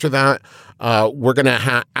demand after that. We're going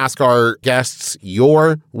to ask our guests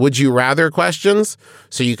your Would You Rather questions.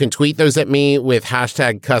 So you can tweet those at me with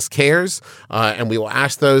hashtag CussCares. And we will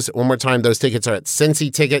ask those one more time. Those tickets are at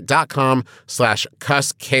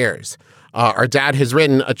CincyTicket.com/CussCares. Our dad has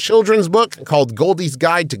written a children's book called Goldie's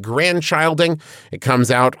Guide to Grandchilding. It comes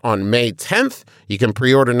out on May 10th. You can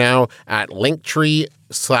pre-order now at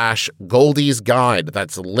Linktree/Goldie's Guide.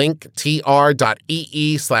 That's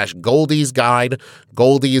linktr.ee/Goldie's Guide.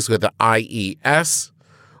 Goldie's with the IES.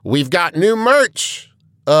 We've got new merch.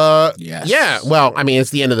 Yes. Yeah. Well, I mean,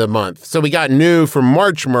 it's the end of the month. So we got new for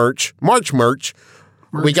March merch.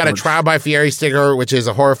 We got a Trial by Fieri sticker, which is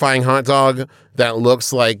a horrifying hot dog that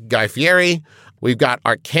looks like Guy Fieri. We've got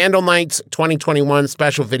our Candle Nights 2021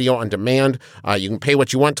 special video on demand. You can pay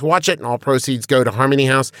what you want to watch it, and all proceeds go to Harmony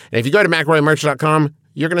House. And if you go to McElroyMerch.com,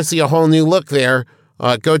 you're going to see a whole new look there.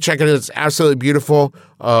 Go check it out. It's absolutely beautiful.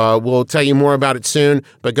 We'll tell you more about it soon,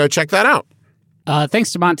 but go check that out.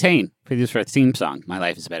 Thanks to Montaigne for the theme song, My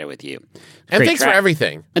Life is Better With You. And thanks for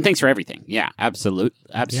everything. And thanks for everything. Yeah, absolutely.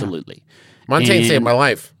 Yeah. Montaigne saved my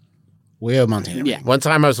life. We have Montaigne. Yeah. One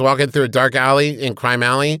time I was walking through a dark alley in Crime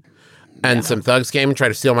Alley, and some thugs came and tried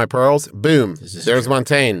to steal my pearls. Boom. There's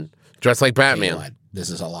Montaigne, dressed like Batman. This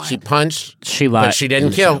is a lie. She punched. She lied. But she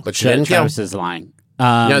didn't kill. Travis is lying.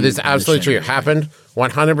 No, this is absolutely true. It happened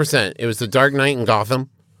 100%. It was the Dark Knight in Gotham.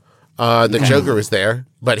 The Joker was there,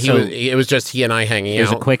 but it was just he and I hanging out.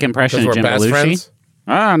 Here's a quick impression of Jim best Belushi. Friends.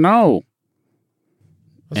 No.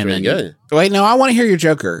 That's really good. Wait, no, I want to hear your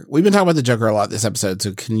Joker. We've been talking about the Joker a lot this episode,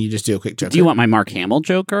 so can you just do a quick Joker? Do you want my Mark Hamill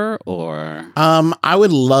Joker or? I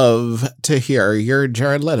would love to hear your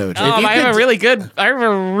Jared Leto Joker. I have a really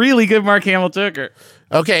good Mark Hamill Joker.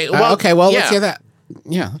 Okay, let's hear that.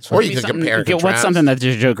 Yeah, that's fine. Or you could compare and contrast. What's something that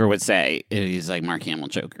the Joker would say? He's like Mark Hamill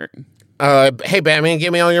Joker. Hey, Batman,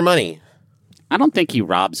 give me all your money. I don't think he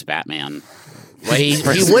robs Batman. Well, he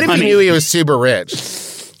would if he knew he was super rich.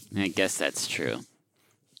 I guess that's true.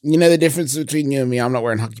 You know the difference between you and me? I'm not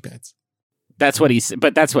wearing hockey pads. That's what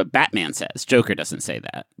but that's what Batman says. Joker doesn't say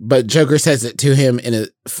that. But Joker says it to him in a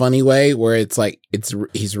funny way where it's like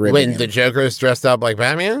he's ribbing When him. the Joker is dressed up like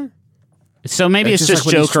Batman? So maybe it's just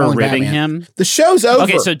like when he's Joker trolling ribbing Batman. him. The show's over.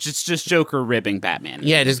 Okay, so just Joker ribbing Batman.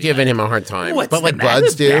 Yeah, just giving him a hard time. What's but like the matter,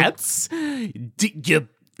 buds do. Bats? You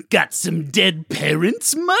got some dead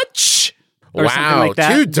parents much? Or something Wow, like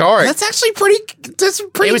that. too dark. That's actually pretty it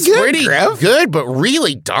was good, pretty Griff. good, but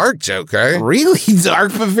really dark, Joker. Really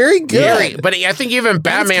dark, but very good. Very, but I think even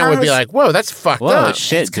Batman kind would of be like, "Whoa, that's fucked Whoa, up."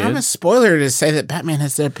 shit, It's dude. kind of a spoiler to say that Batman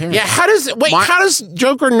has dead parents. Yeah, how does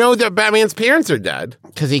Joker know that Batman's parents are dead?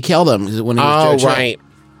 Because he killed him when he Oh, was Joe Chill. right.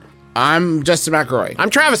 I'm Justin McElroy. I'm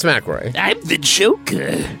Travis McElroy. I'm the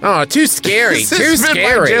Joker. Oh, too scary. This Too has been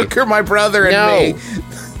scary. my Joker, my brother, and No. me.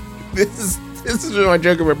 This is my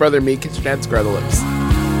Joker, my brother, and me. Kiss your dad, square the lips.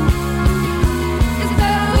 It's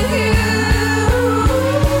better with you.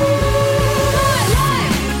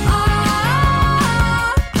 My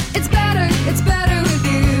life, it's better with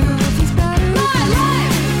you. My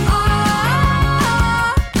life,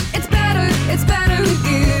 it's better with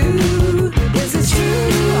you. This is true.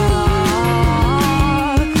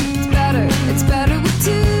 It's better with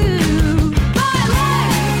two. My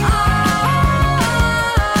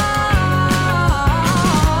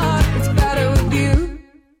life, it's better with you.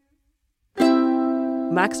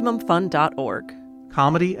 MaximumFun.org.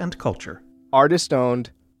 Comedy and culture. Artist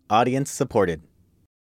owned. Audience supported.